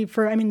opportunity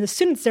for, the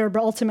students there,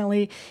 but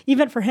ultimately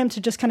even for him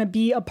to just kind of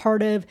be a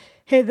part of,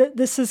 hey,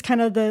 this is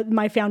kind of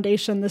my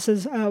foundation. This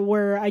is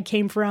where I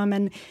came from.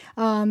 And,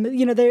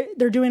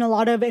 they're doing a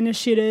lot of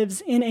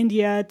initiatives in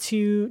India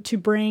to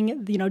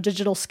bring,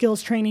 digital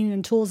skills training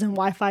and tools and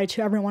Wi-Fi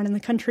to everyone in the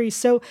country.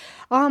 So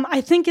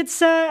I think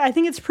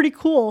it's pretty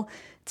cool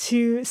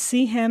to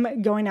see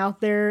him going out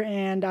there.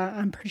 And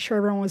I'm pretty sure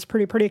everyone was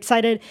pretty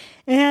excited.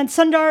 And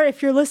Sundar,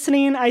 if you're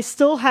listening, I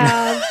still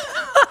have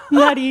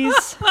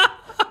nutties.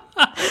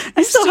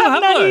 I still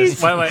have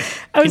nutties. Wait.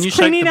 I was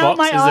cleaning out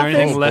my office. Is there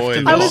anything left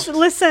in the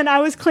box? I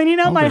was cleaning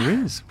out my.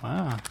 There is.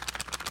 Wow.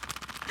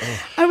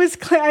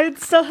 I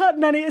still have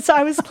nutties, so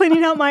I was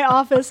cleaning out my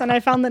office and I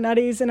found the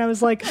nutties, and I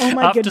was like, "Oh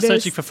my goodness!" After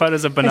searching for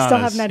photos of bananas, I still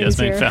have nutties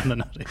Yasmin here. found the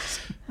nutties.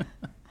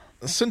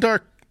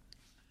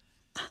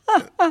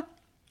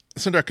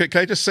 Sundar,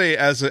 can I just say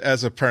as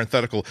a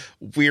parenthetical,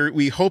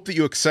 we hope that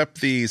you accept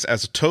these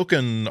as a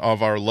token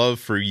of our love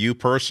for you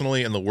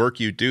personally and the work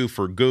you do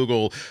for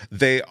Google.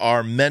 They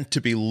are meant to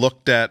be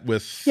looked at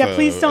with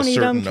please don't a eat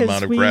certain them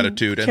amount of we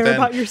gratitude. Care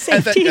about your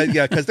safety.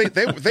 Because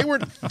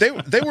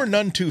they were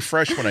none too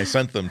fresh when I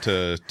sent them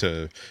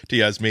to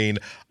Yasmin.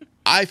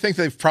 I think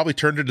they've probably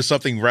turned into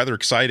something rather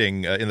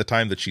exciting in the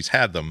time that she's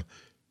had them.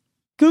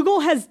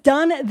 Google has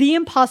done the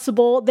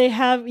impossible. They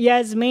have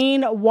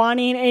Yasmin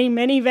wanting a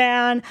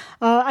minivan.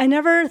 I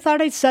never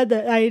thought I said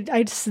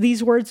that.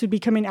 These words would be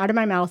coming out of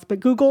my mouth, but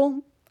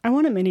Google, I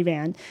want a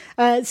minivan.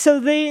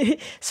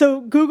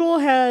 So Google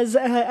has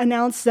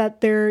announced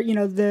that they're,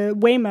 the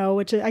Waymo,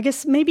 which I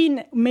guess maybe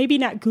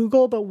not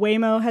Google, but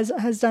Waymo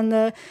has done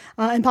the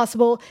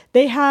impossible.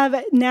 They have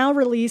now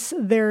released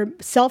their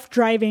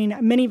self-driving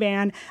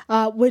minivan,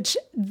 which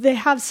they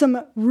have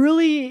some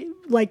really,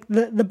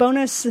 the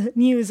bonus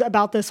news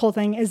about this whole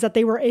thing is that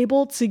they were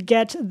able to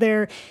get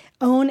their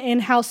own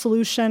in-house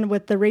solution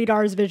with the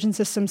radars, vision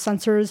system,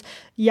 sensors,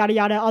 yada,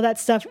 yada, all that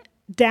stuff,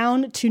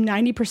 down to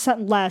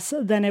 90% less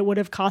than it would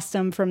have cost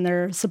them from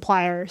their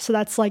supplier. So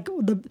that's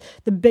the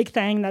big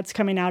thing that's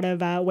coming out of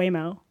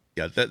Waymo.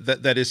 Yeah,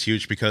 that is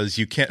huge because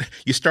you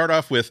start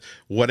off with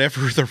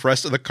whatever the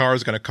rest of the car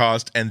is going to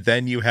cost, and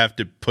then you have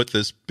to put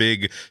this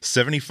big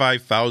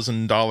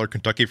 $75,000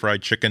 Kentucky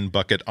Fried Chicken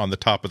bucket on the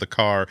top of the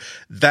car.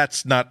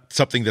 That's not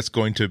something that's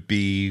going to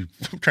be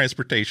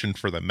transportation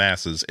for the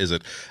masses, is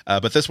it?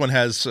 But this one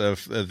has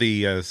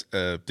the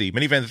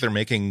minivan that they're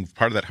making,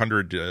 part of that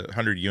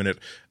 100 unit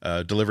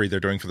delivery they're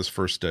doing for this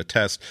first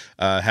test,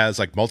 has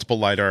like multiple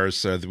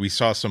LiDARs. We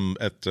saw some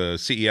at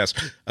CES.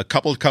 A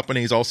couple of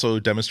companies also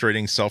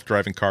demonstrating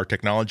self-driving car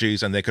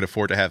technologies, and they could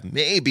afford to have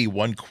maybe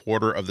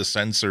 1/4 of the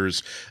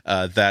sensors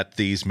that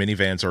these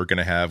minivans are going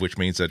to have, which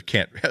means that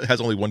it has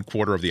only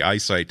 1/4 of the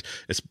eyesight.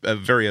 It's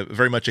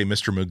very much a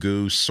Mr.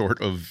 Magoo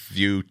sort of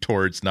view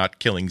towards not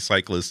killing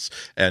cyclists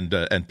and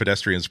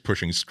pedestrians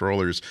pushing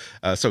strollers.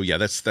 So yeah,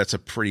 that's a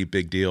pretty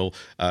big deal.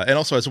 And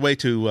also as a way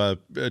to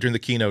during the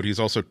keynote, he's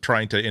also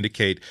trying to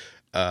indicate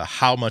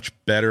how much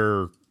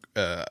better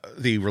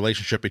the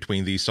relationship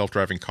between these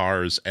self-driving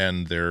cars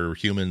and their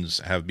humans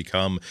have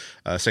become,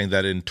 saying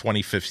that in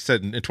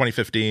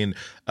 2015,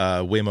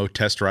 Waymo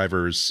test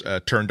drivers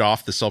turned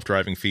off the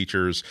self-driving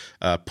features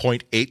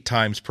 0.8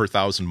 times per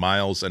 1,000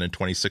 miles, and in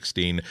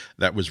 2016,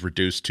 that was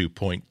reduced to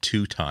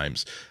 0.2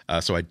 times.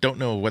 So I don't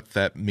know what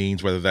that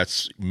means, whether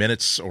that's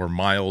minutes or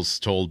miles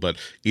told, but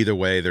either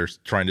way, they're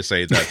trying to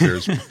say that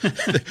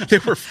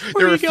there were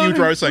a few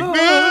drivers saying,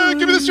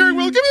 give me the steering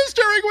wheel, give me the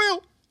steering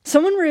wheel.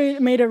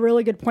 Someone made a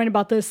really good point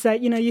about this,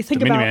 that, you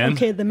think about, the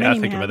minivan. I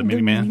think about the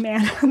minivan.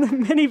 The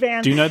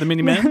minivan. Do you know the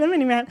minivan? The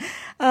minivan.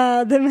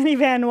 The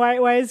minivan.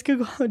 Why is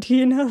Google, do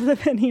you know the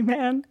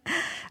minivan?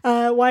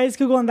 Why is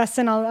Google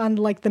investing on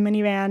like the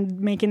minivan,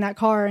 making that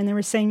car? And they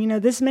were saying,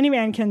 this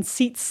minivan can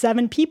seat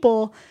 7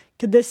 people.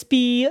 Could this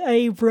be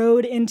a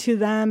road into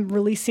them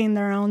releasing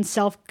their own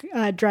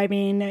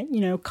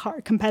self-driving, car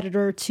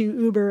competitor to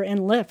Uber and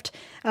Lyft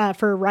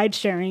for ride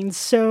sharing?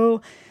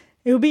 So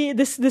it would be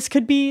this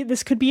could be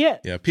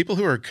it. Yeah, people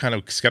who are kind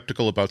of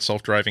skeptical about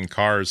self-driving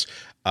cars,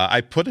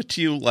 I put it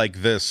to you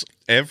like this: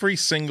 every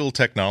single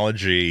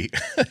technology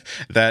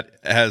that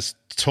has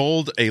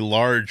told a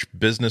large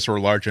business or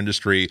large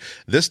industry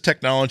this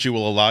technology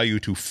will allow you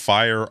to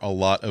fire a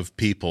lot of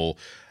people,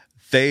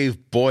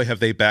 have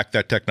they backed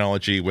that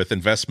technology with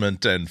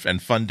investment and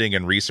funding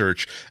and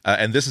research.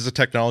 And this is a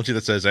technology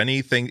that says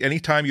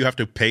anytime you have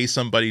to pay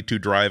somebody to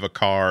drive a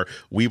car,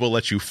 we will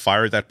let you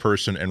fire that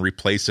person and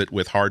replace it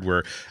with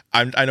hardware.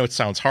 I know it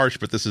sounds harsh,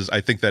 but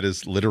I think that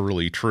is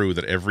literally true,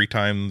 that every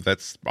time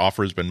that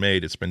offer has been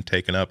made, it's been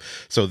taken up.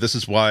 So this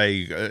is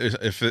why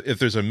if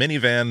there's a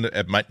minivan,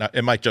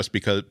 it might just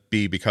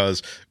be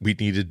because we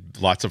need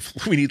lots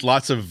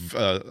of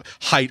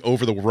height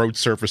over the road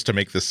surface to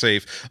make this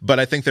safe. But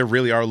I think they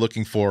really are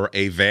looking for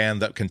a van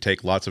that can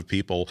take lots of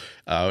people.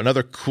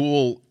 Another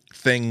cool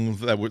things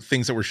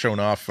that were shown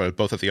off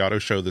both at the auto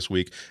show this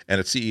week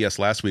and at CES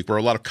last week were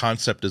a lot of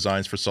concept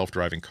designs for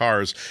self-driving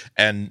cars,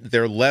 and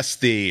they're less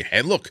the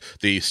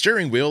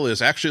steering wheel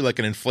is actually like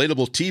an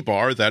inflatable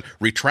T-bar that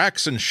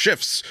retracts and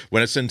shifts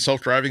when it's in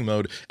self-driving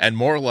mode, and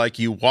more like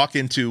you walk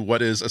into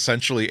what is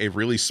essentially a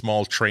really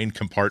small train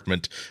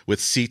compartment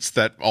with seats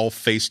that all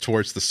face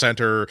towards the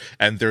center,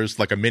 and there's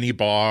like a mini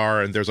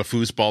bar and there's a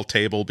foosball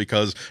table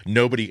because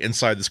nobody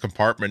inside this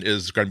compartment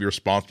is going to be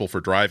responsible for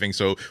driving,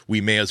 so we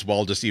may as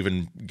well just even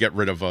get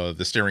rid of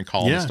the steering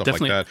column and stuff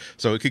definitely. Like that.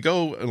 So it could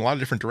go in a lot of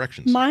different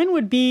directions. Mine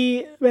would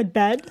be a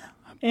bed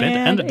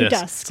and a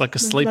desk. It's like a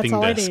sleeping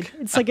desk. I need.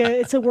 It's like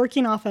it's a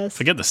working office.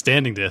 Forget the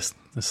standing desk.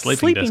 The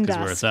sleeping desk is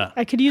where it's at.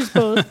 I could use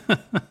both.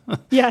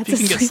 Yeah, it's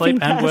if you can get sleep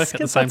and work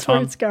at the same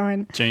time. It's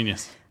going.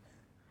 Genius.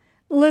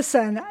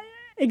 Listen.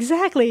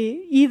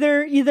 Exactly.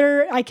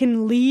 Either I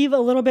can leave a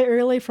little bit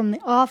early from the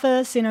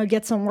office,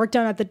 get some work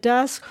done at the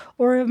desk,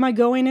 or if I'm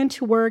going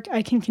into work,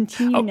 I can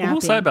continue napping. I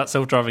will say about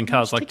self-driving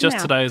cars, like just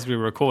today as we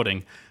were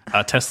recording,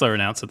 Tesla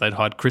announced that they'd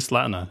hired Chris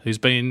Latner,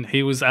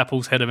 he was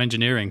Apple's head of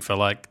engineering for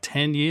like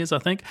 10 years, I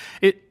think.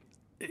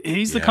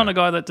 He's the kind of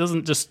guy that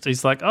doesn't just,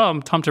 he's like, oh,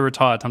 time to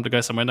retire, time to go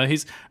somewhere. No,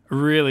 he's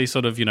really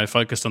sort of,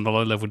 focused on the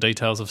low level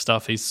details of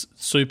stuff. He's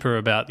super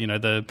about,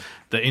 the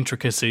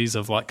intricacies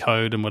of like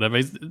code and whatever.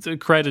 He's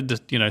created,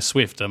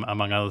 Swift,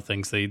 among other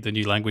things, the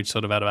new language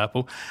sort of out of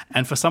Apple.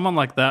 And for someone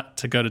like that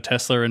to go to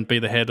Tesla and be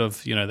the head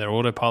of, their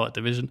autopilot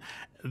division,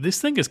 this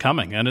thing is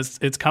coming, and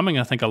it's coming,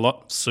 I think, a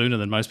lot sooner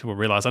than most people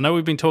realize. I know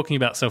we've been talking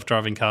about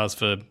self-driving cars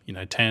for,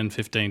 10,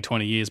 15,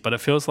 20 years, but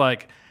it feels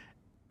like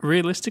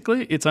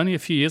realistically, it's only a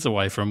few years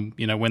away from,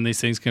 when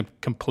these things can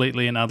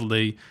completely and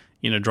utterly,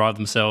 drive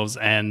themselves.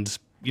 And,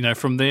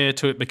 from there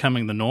to it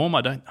becoming the norm,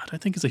 I don't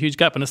think it's a huge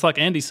gap. And it's like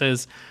Andy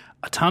says,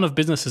 a ton of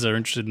businesses are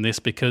interested in this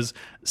because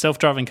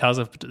self-driving cars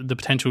have the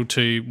potential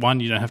to, one,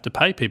 you don't have to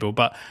pay people,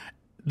 but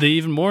the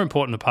even more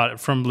important part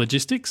from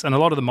logistics, and a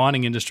lot of the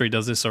mining industry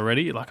does this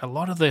already, like a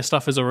lot of their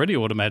stuff is already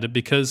automated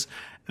because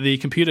the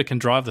computer can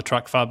drive the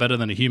truck far better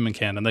than a human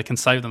can, and they can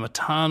save them a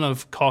ton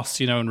of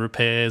costs, and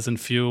repairs and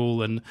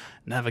fuel and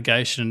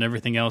navigation and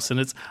everything else.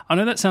 And I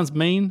know that sounds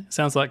mean,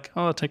 sounds like,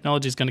 oh,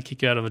 technology is going to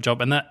kick you out of a job,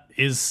 and that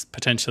is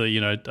potentially,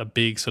 a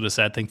big sort of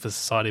sad thing for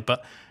society,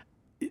 but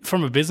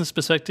from a business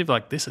perspective,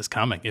 like this is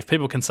coming. If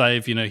people can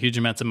save, huge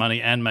amounts of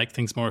money and make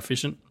things more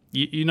efficient,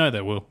 you know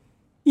they will.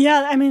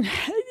 Yeah, I mean,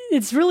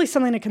 it's really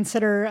something to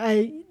consider.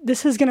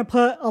 This is going to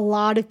put a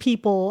lot of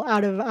people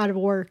out of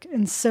work,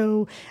 and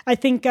so I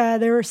think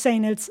they were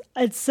saying it's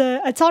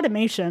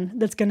automation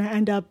that's going to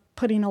end up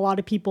putting a lot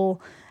of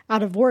people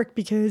out of work,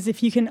 because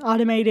if you can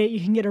automate it, you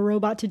can get a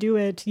robot to do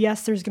it.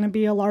 Yes, there's going to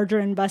be a larger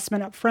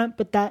investment up front,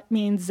 but that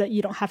means that you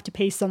don't have to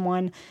pay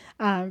someone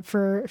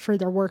for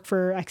their work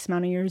for X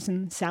amount of years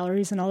and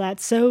salaries and all that.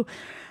 So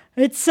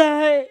it's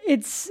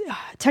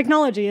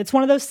technology. It's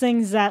one of those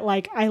things that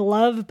like I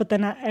love, but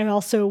then I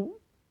also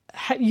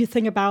you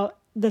think about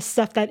the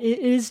stuff that it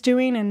is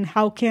doing and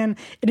how can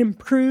it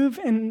improve,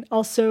 and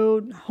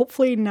also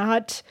hopefully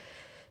not,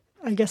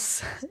 I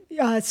guess,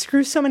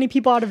 screw so many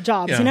people out of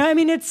jobs. Yeah. I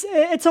mean,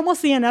 it's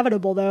almost the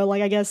inevitable, though.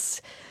 Like, I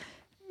guess,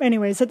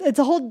 anyways, it's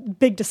a whole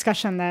big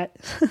discussion that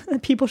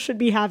people should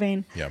be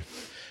having. Yeah,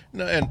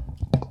 no,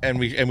 and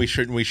we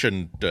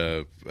shouldn't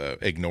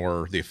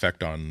ignore the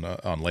effect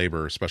on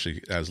labor,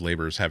 especially as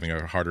labor is having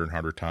a harder and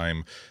harder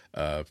time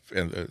over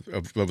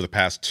the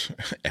past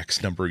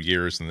X number of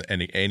years, and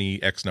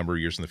any X number of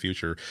years in the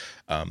future.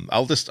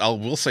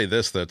 We'll say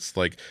this: that's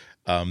like.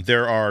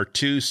 There are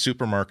two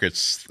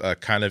supermarkets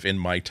kind of in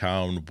my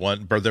town.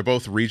 But they're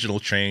both regional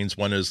chains.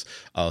 One is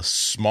a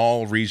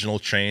small regional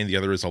chain. The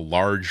other is a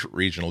large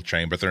regional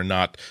chain. But they're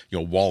not,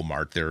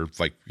 Walmart. They're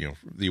like,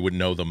 you wouldn't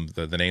know them,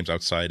 the names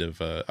outside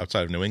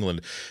of New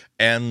England.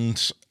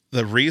 And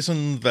the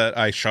reason that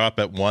I shop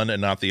at one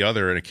and not the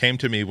other, and it came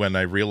to me when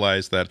I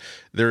realized that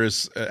there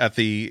is, at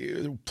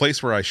the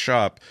place where I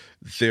shop,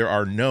 there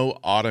are no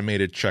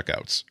automated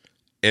checkouts.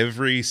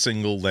 Every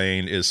single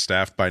lane is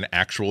staffed by an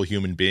actual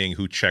human being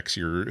who checks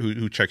your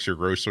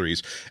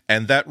groceries,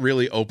 and that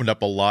really opened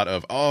up a lot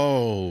of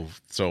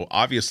so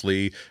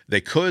obviously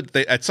they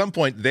at some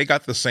point they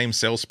got the same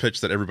sales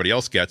pitch that everybody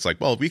else gets. Like,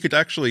 well, we could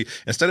actually,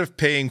 instead of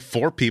paying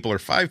 4 people or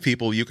 5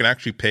 people, you can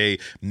actually pay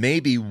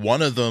maybe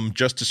one of them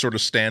just to sort of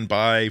stand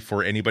by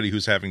for anybody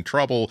who's having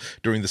trouble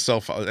during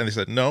the And they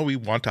said, no, we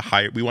want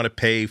to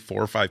pay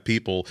 4 or 5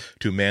 people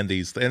to man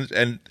these,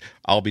 and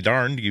I'll be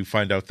darned, you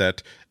find out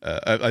that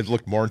I've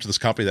looked more into this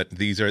company that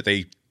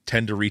they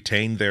tend to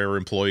retain their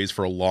employees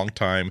for a long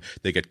time.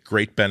 They get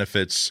great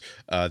benefits.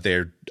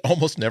 They're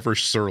almost never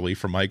surly,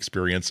 from my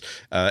experience.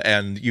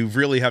 And you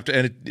really have to.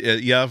 And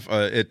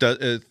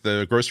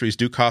the groceries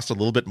do cost a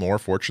little bit more.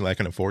 Fortunately, I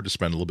can afford to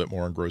spend a little bit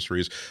more on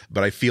groceries.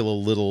 But I feel a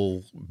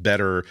little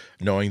better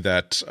knowing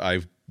that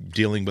I'm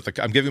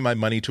giving my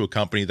money to a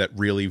company that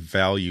really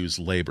values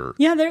labor.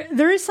 Yeah,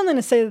 there is something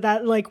to say to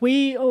that. Like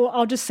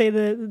I'll just say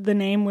the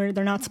name where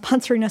they're not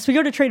sponsoring us. We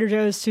go to Trader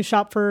Joe's to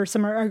shop for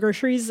some of our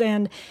groceries,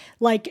 and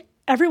like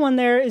everyone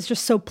there is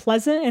just so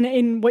pleasant. And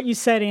in what you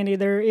said, Andy,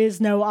 there is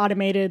no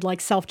automated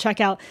like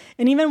self-checkout.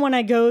 And even when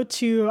I go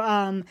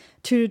to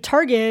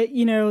Target,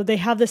 they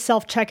have the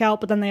self-checkout,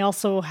 but then they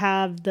also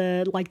have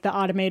the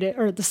automated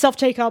or the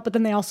self-checkout, but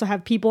then they also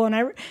have people.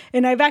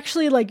 And I've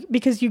actually, like,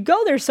 because you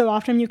go there so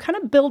often, you kind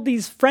of build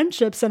these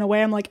friendships in a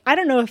way. I'm like, I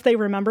don't know if they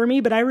remember me,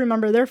 but I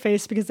remember their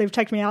face because they've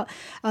checked me out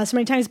so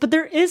many times. But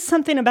there is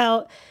something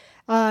about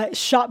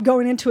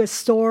going into a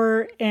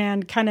store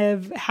and kind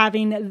of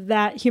having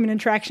that human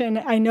interaction.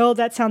 I know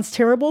that sounds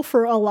terrible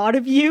for a lot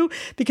of you,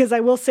 because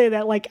I will say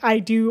that like I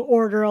do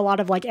order a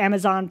lot of like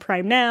Amazon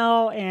Prime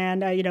Now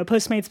and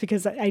Postmates,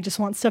 because I just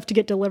want stuff to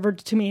get delivered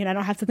to me and I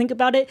don't have to think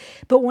about it.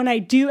 But when I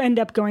do end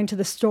up going to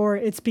the store,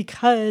 it's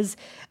because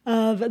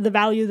of the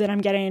value that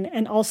I'm getting,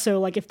 and also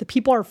like if the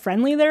people are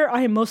friendly there,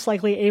 I am most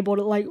likely able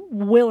to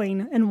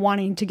willing and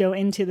wanting to go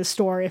into the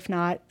store. If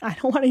not, I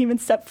don't want to even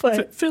step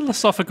foot.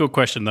 Philosophical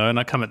question though,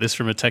 and I come at this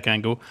from a tech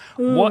angle.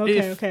 Ooh, what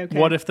okay.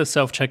 if the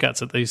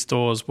self-checkouts at these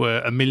stores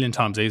were 1,000,000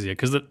 times easier?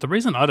 Because the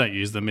reason I don't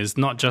use them is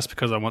not just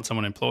because I want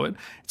someone employed.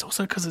 It's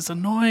also because it's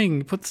annoying.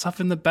 You put stuff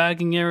in the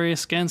bagging area,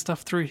 scan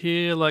stuff through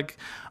here. Like,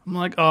 I'm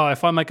like,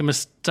 if I make a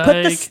mistake,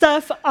 put the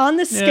stuff on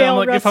the scale. Yeah, I'm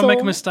like, Russell, if I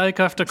make a mistake,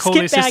 I have to call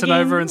the assistant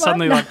over, and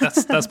suddenly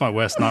that's my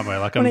worst nightmare.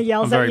 Like,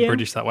 I'm very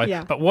British that way.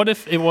 Yeah. But what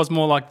if it was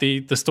more like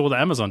the store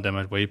that Amazon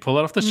demoed, where you pull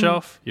it off the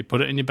shelf, you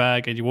put it in your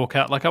bag, and you walk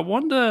out? Like, I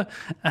wonder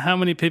how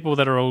many people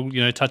that are all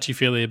touchy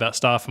feely about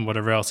staff and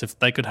whatever else, if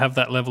they could have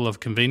that level of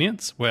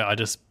convenience where I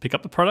just pick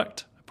up the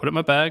product, put it in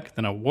my bag,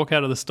 then I walk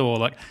out of the store.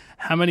 Like,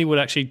 how many would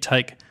actually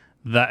take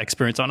that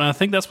experience on? And I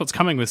think that's what's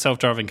coming with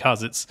self-driving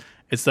cars.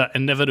 It's that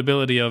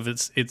inevitability of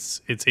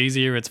it's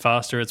easier, it's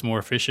faster, it's more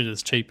efficient,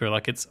 it's cheaper.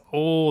 Like, it's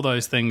all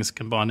those things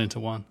combined into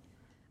one.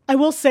 I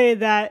will say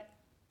that,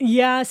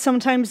 yeah,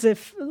 sometimes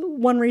if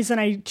one reason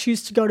I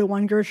choose to go to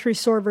one grocery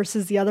store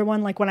versus the other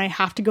one, like when I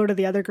have to go to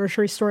the other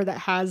grocery store that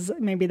has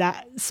maybe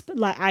that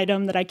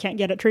item that I can't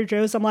get at Trader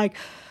Joe's, I'm like,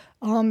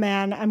 oh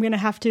man, I'm going to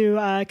have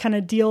to kind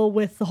of deal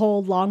with the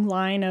whole long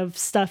line of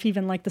stuff,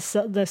 even like the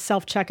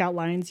self-checkout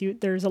lines.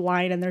 There's a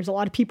line and there's a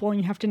lot of people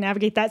and you have to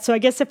navigate that. So I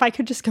guess if I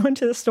could just go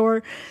into the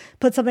store,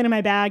 put something in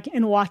my bag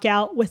and walk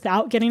out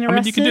without getting arrested.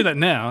 I mean, you can do that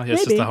now.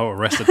 It's just the whole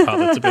arrested part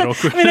that's a bit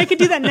awkward. I mean, I could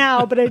do that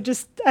now, but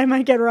I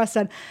might get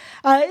arrested.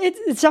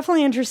 It's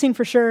definitely interesting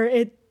for sure.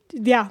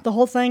 yeah, the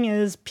whole thing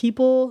is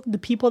the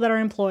people that are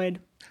employed.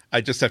 I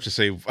just have to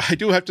say, I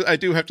do have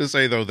to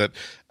say though that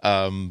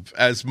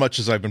as much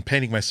as I've been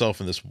painting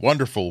myself in this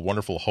wonderful,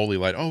 wonderful holy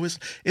light,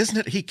 isn't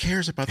it? He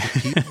cares about the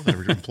people that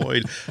are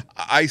employed.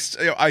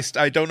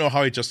 I don't know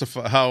how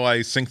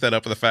I sync that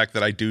up with the fact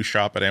that I do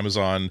shop at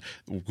Amazon,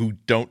 who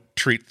don't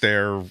treat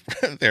their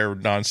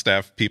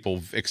non-staff people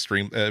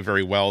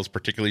very well,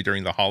 particularly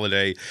during the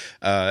holiday,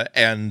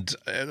 and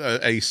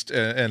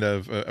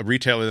a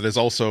retailer that is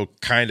also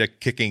kind of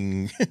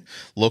kicking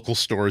local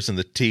stores in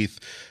the teeth.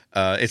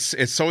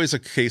 It's always a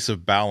case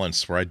of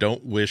balance where I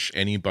don't wish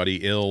anybody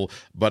ill,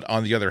 but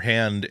on the other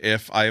hand,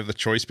 if I have the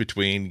choice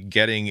between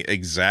getting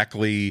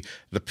exactly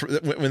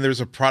when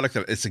there's a product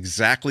that it's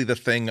exactly the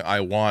thing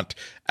I want,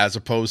 as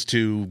opposed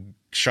to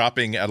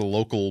shopping at a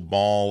local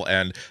mall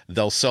and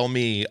they'll sell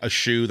me a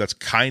shoe that's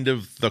kind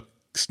of the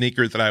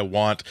sneaker that I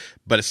want,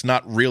 but it's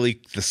not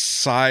really the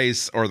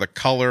size or the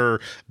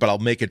color, but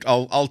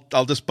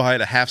I'll just buy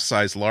it a half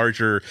size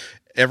larger.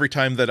 Every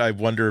time that I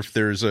wonder if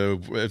there's a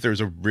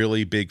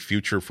really big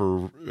future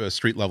for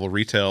street level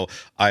retail,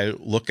 I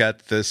look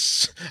at the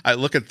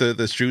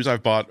shoes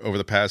I've bought over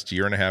the past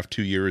year and a half,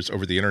 2 years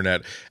over the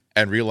internet,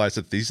 and realize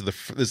that this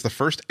is the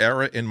first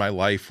era in my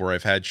life where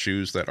I've had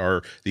shoes that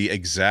are the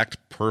exact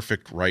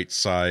perfect right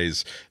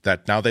size,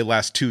 that now they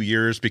last 2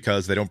 years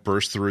because they don't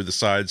burst through the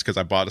sides because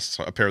I bought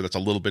a pair that's a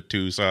little bit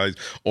too size,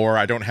 or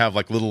I don't have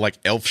little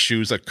elf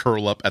shoes that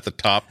curl up at the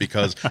top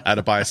because I had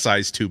to buy a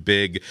size too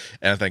big.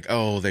 And I think,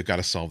 they've got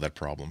to solve that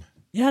problem.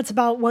 Yeah, it's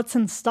about what's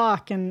in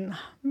stock, and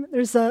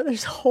there's a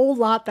whole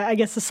lot that I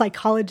guess the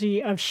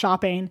psychology of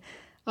shopping.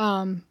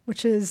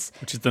 Which is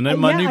the name of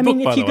my new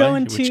book, by the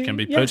way, which can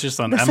be purchased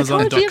on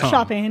Amazon.com. The Psychology of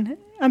Shopping.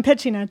 I'm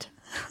pitching it.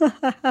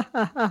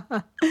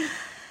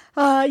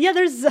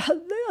 There's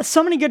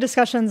so many good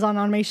discussions on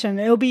automation.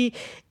 It'll be,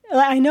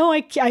 I know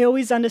I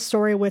always end a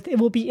story with, it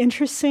will be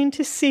interesting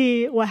to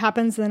see what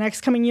happens in the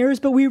next coming years,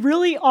 but we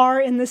really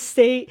are in this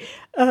state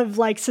of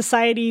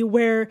society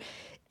where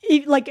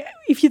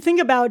if you think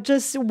about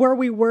just where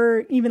we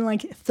were even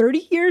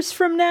 30 years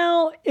from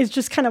now, it's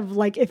just kind of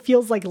it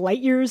feels like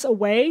light years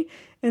away.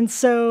 And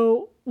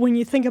so when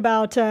you think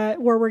about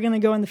where we're going to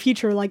go in the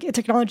future,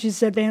 technology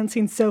is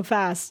advancing so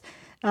fast.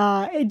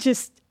 It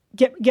just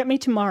get me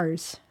to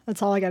Mars.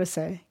 That's all I got to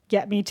say.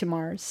 Get me to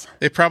Mars.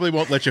 They probably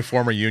won't let you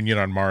form a union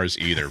on Mars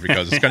either,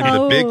 because it's going to be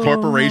the big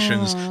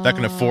corporations that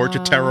can afford to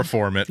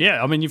terraform it.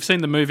 Yeah, I mean, you've seen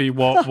the movie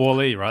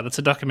Wall-E, right? That's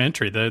a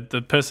documentary.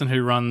 The person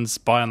who runs,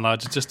 by and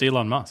large, is just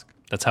Elon Musk.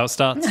 That's how it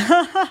starts.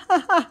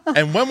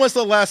 And when was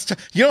the last time?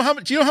 Do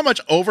you know how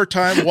much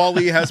overtime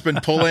Wall-E has been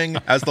pulling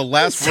as the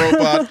last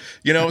robot?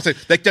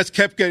 They just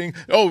kept getting.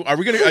 Are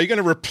you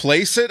going to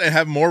replace it and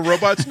have more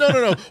robots?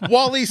 No.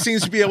 Wall-E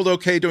seems to be able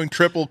to doing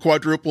triple,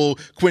 quadruple,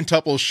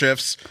 quintuple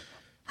shifts.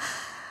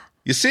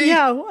 You see?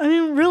 Yeah, I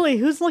mean, really,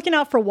 who's looking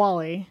out for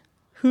Wall-E?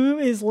 Who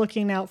is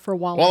looking out for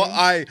Wall-E? Well,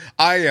 I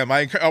am.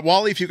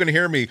 Wall-E, if you can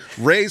hear me,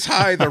 raise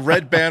high the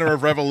red banner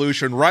of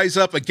revolution. Rise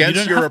up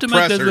against your oppressors. You don't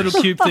have to make those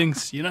little cube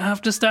things. You don't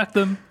have to stack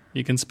them.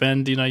 You can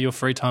spend, your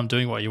free time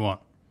doing what you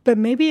want. But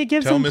maybe it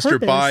gives them purpose. Tell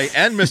Mr. Buy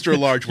and Mr.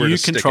 Large where to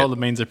stick it. You control the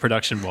means of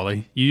production,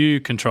 Wall-E. You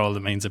control the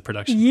means of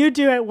production. You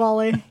do it,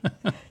 Wall-E.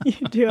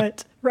 You do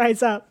it.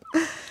 Rise up.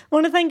 I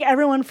want to thank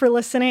everyone for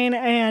listening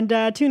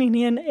and tuning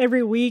in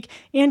every week.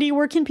 Andy,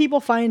 where can people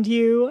find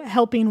you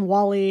helping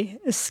Wall-E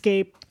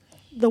escape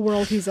the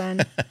world he's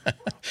in?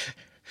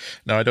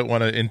 Now, I don't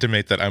want to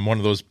intimate that I'm one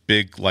of those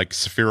big,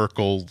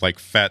 spherical,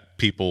 fat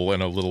people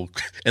in a little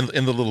in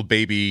the little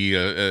baby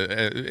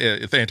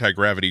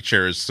anti-gravity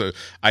chairs. So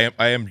I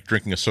am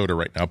drinking a soda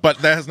right now, but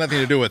that has nothing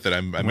to do with it.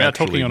 I'm we are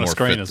talking on a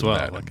screen as well.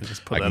 I can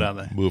just put that out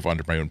there. Move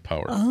under my own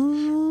power.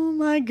 Oh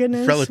my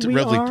goodness! We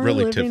are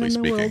relatively living in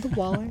speaking. the world of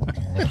Wall-E.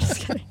 I'm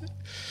just kidding.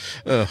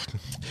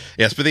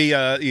 Yes, but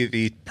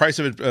the price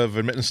of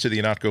admittance to the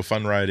Anatco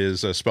Fun Ride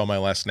is spell my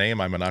last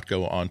name. I'm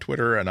Anatco on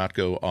Twitter,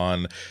 Anatco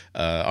on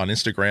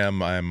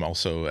Instagram. I'm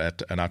also at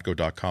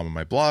anatco.com on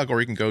my blog,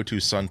 or you can go to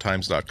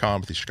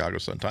suntimes.com, the Chicago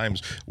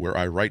Sun-Times, where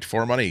I write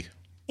for money.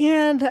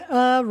 And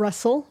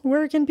Russell,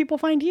 where can people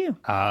find you?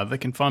 They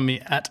can find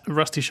me at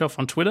Rusty Shelf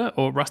on Twitter,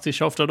 or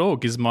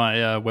rustyshelf.org is my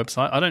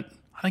website. I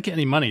don't get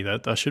any money.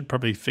 That I should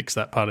probably fix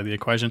that part of the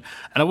equation.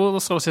 And I will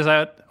also say,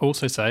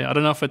 I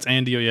don't know if it's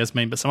Andy or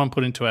Yasmin, but someone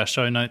put into our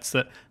show notes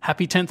that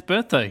happy 10th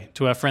birthday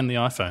to our friend the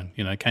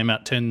iPhone. Came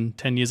out 10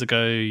 years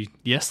ago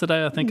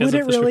yesterday, I think. Would as of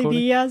it this really recording.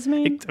 be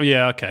Yasmin?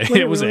 Yeah, okay. Would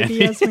it was really Andy.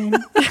 Be Yasmin?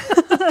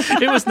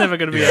 It was never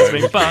going to be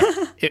Yasmin, but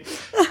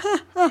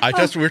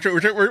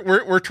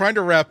we're trying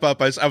to wrap up.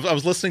 I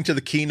was listening to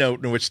the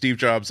keynote in which Steve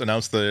Jobs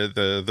announced the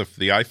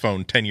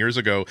iPhone 10 years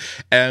ago,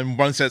 and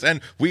one says,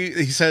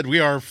 he said we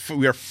are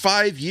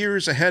 5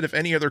 years ahead of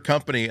any other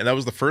company, and that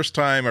was the first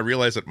time I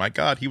realized that, my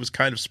God, he was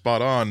kind of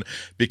spot on,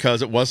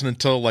 because it wasn't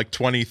until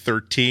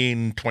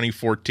 2013,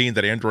 2014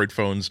 that Android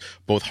phones,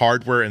 both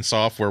hardware and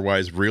software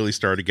wise, really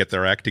started to get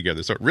their act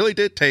together. So it really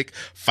did take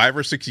 5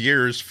 or 6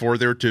 years for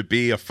there to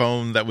be a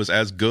phone that was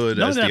as good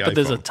as the iPhone. But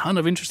there's a ton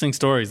of interesting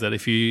stories that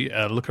if you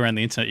look around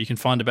the internet, you can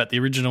find about the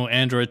original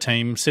Android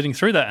team sitting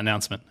through that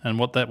announcement and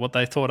what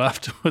they thought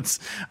afterwards.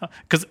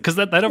 Because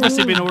they'd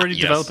obviously been already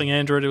developing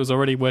Android. It was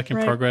already work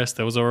in progress.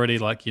 There was already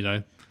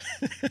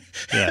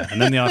yeah,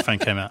 and then the iPhone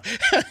came out.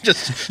 Imagine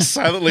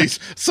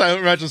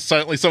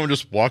silently someone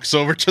just walks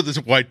over to this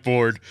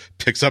whiteboard,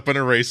 picks up an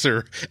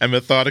eraser, and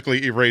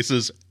methodically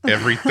erases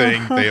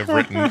everything they have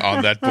written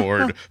on that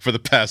board for the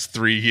past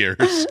 3 years.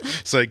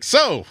 It's like,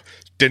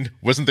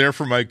 wasn't there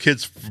for my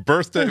kid's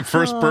birthday,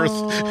 first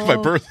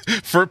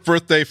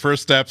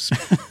steps.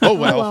 Oh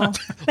well.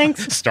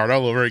 Thanks. Start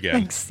all over again.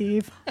 Thanks,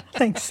 Steve.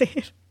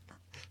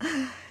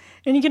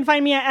 And you can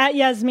find me at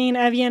Yasmin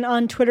Evian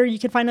on Twitter. You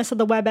can find us on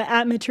the web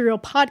at Material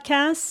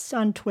Podcasts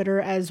on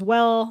Twitter as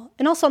well.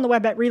 And also on the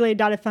web at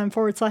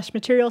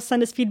relay.fm/material.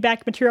 Send us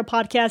feedback,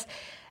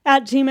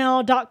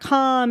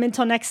 materialpodcast@gmail.com.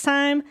 Until next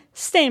time,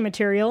 stay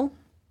material.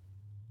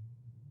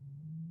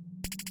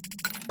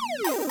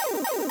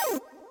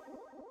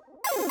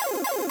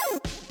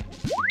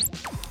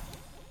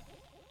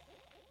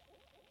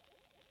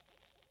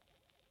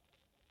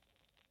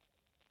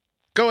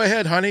 Go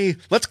ahead, honey.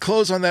 Let's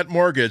close on that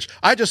mortgage.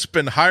 I just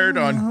been hired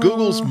on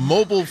Google's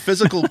mobile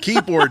physical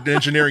keyboard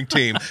engineering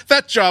team.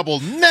 That job will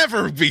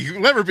never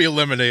be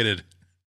eliminated.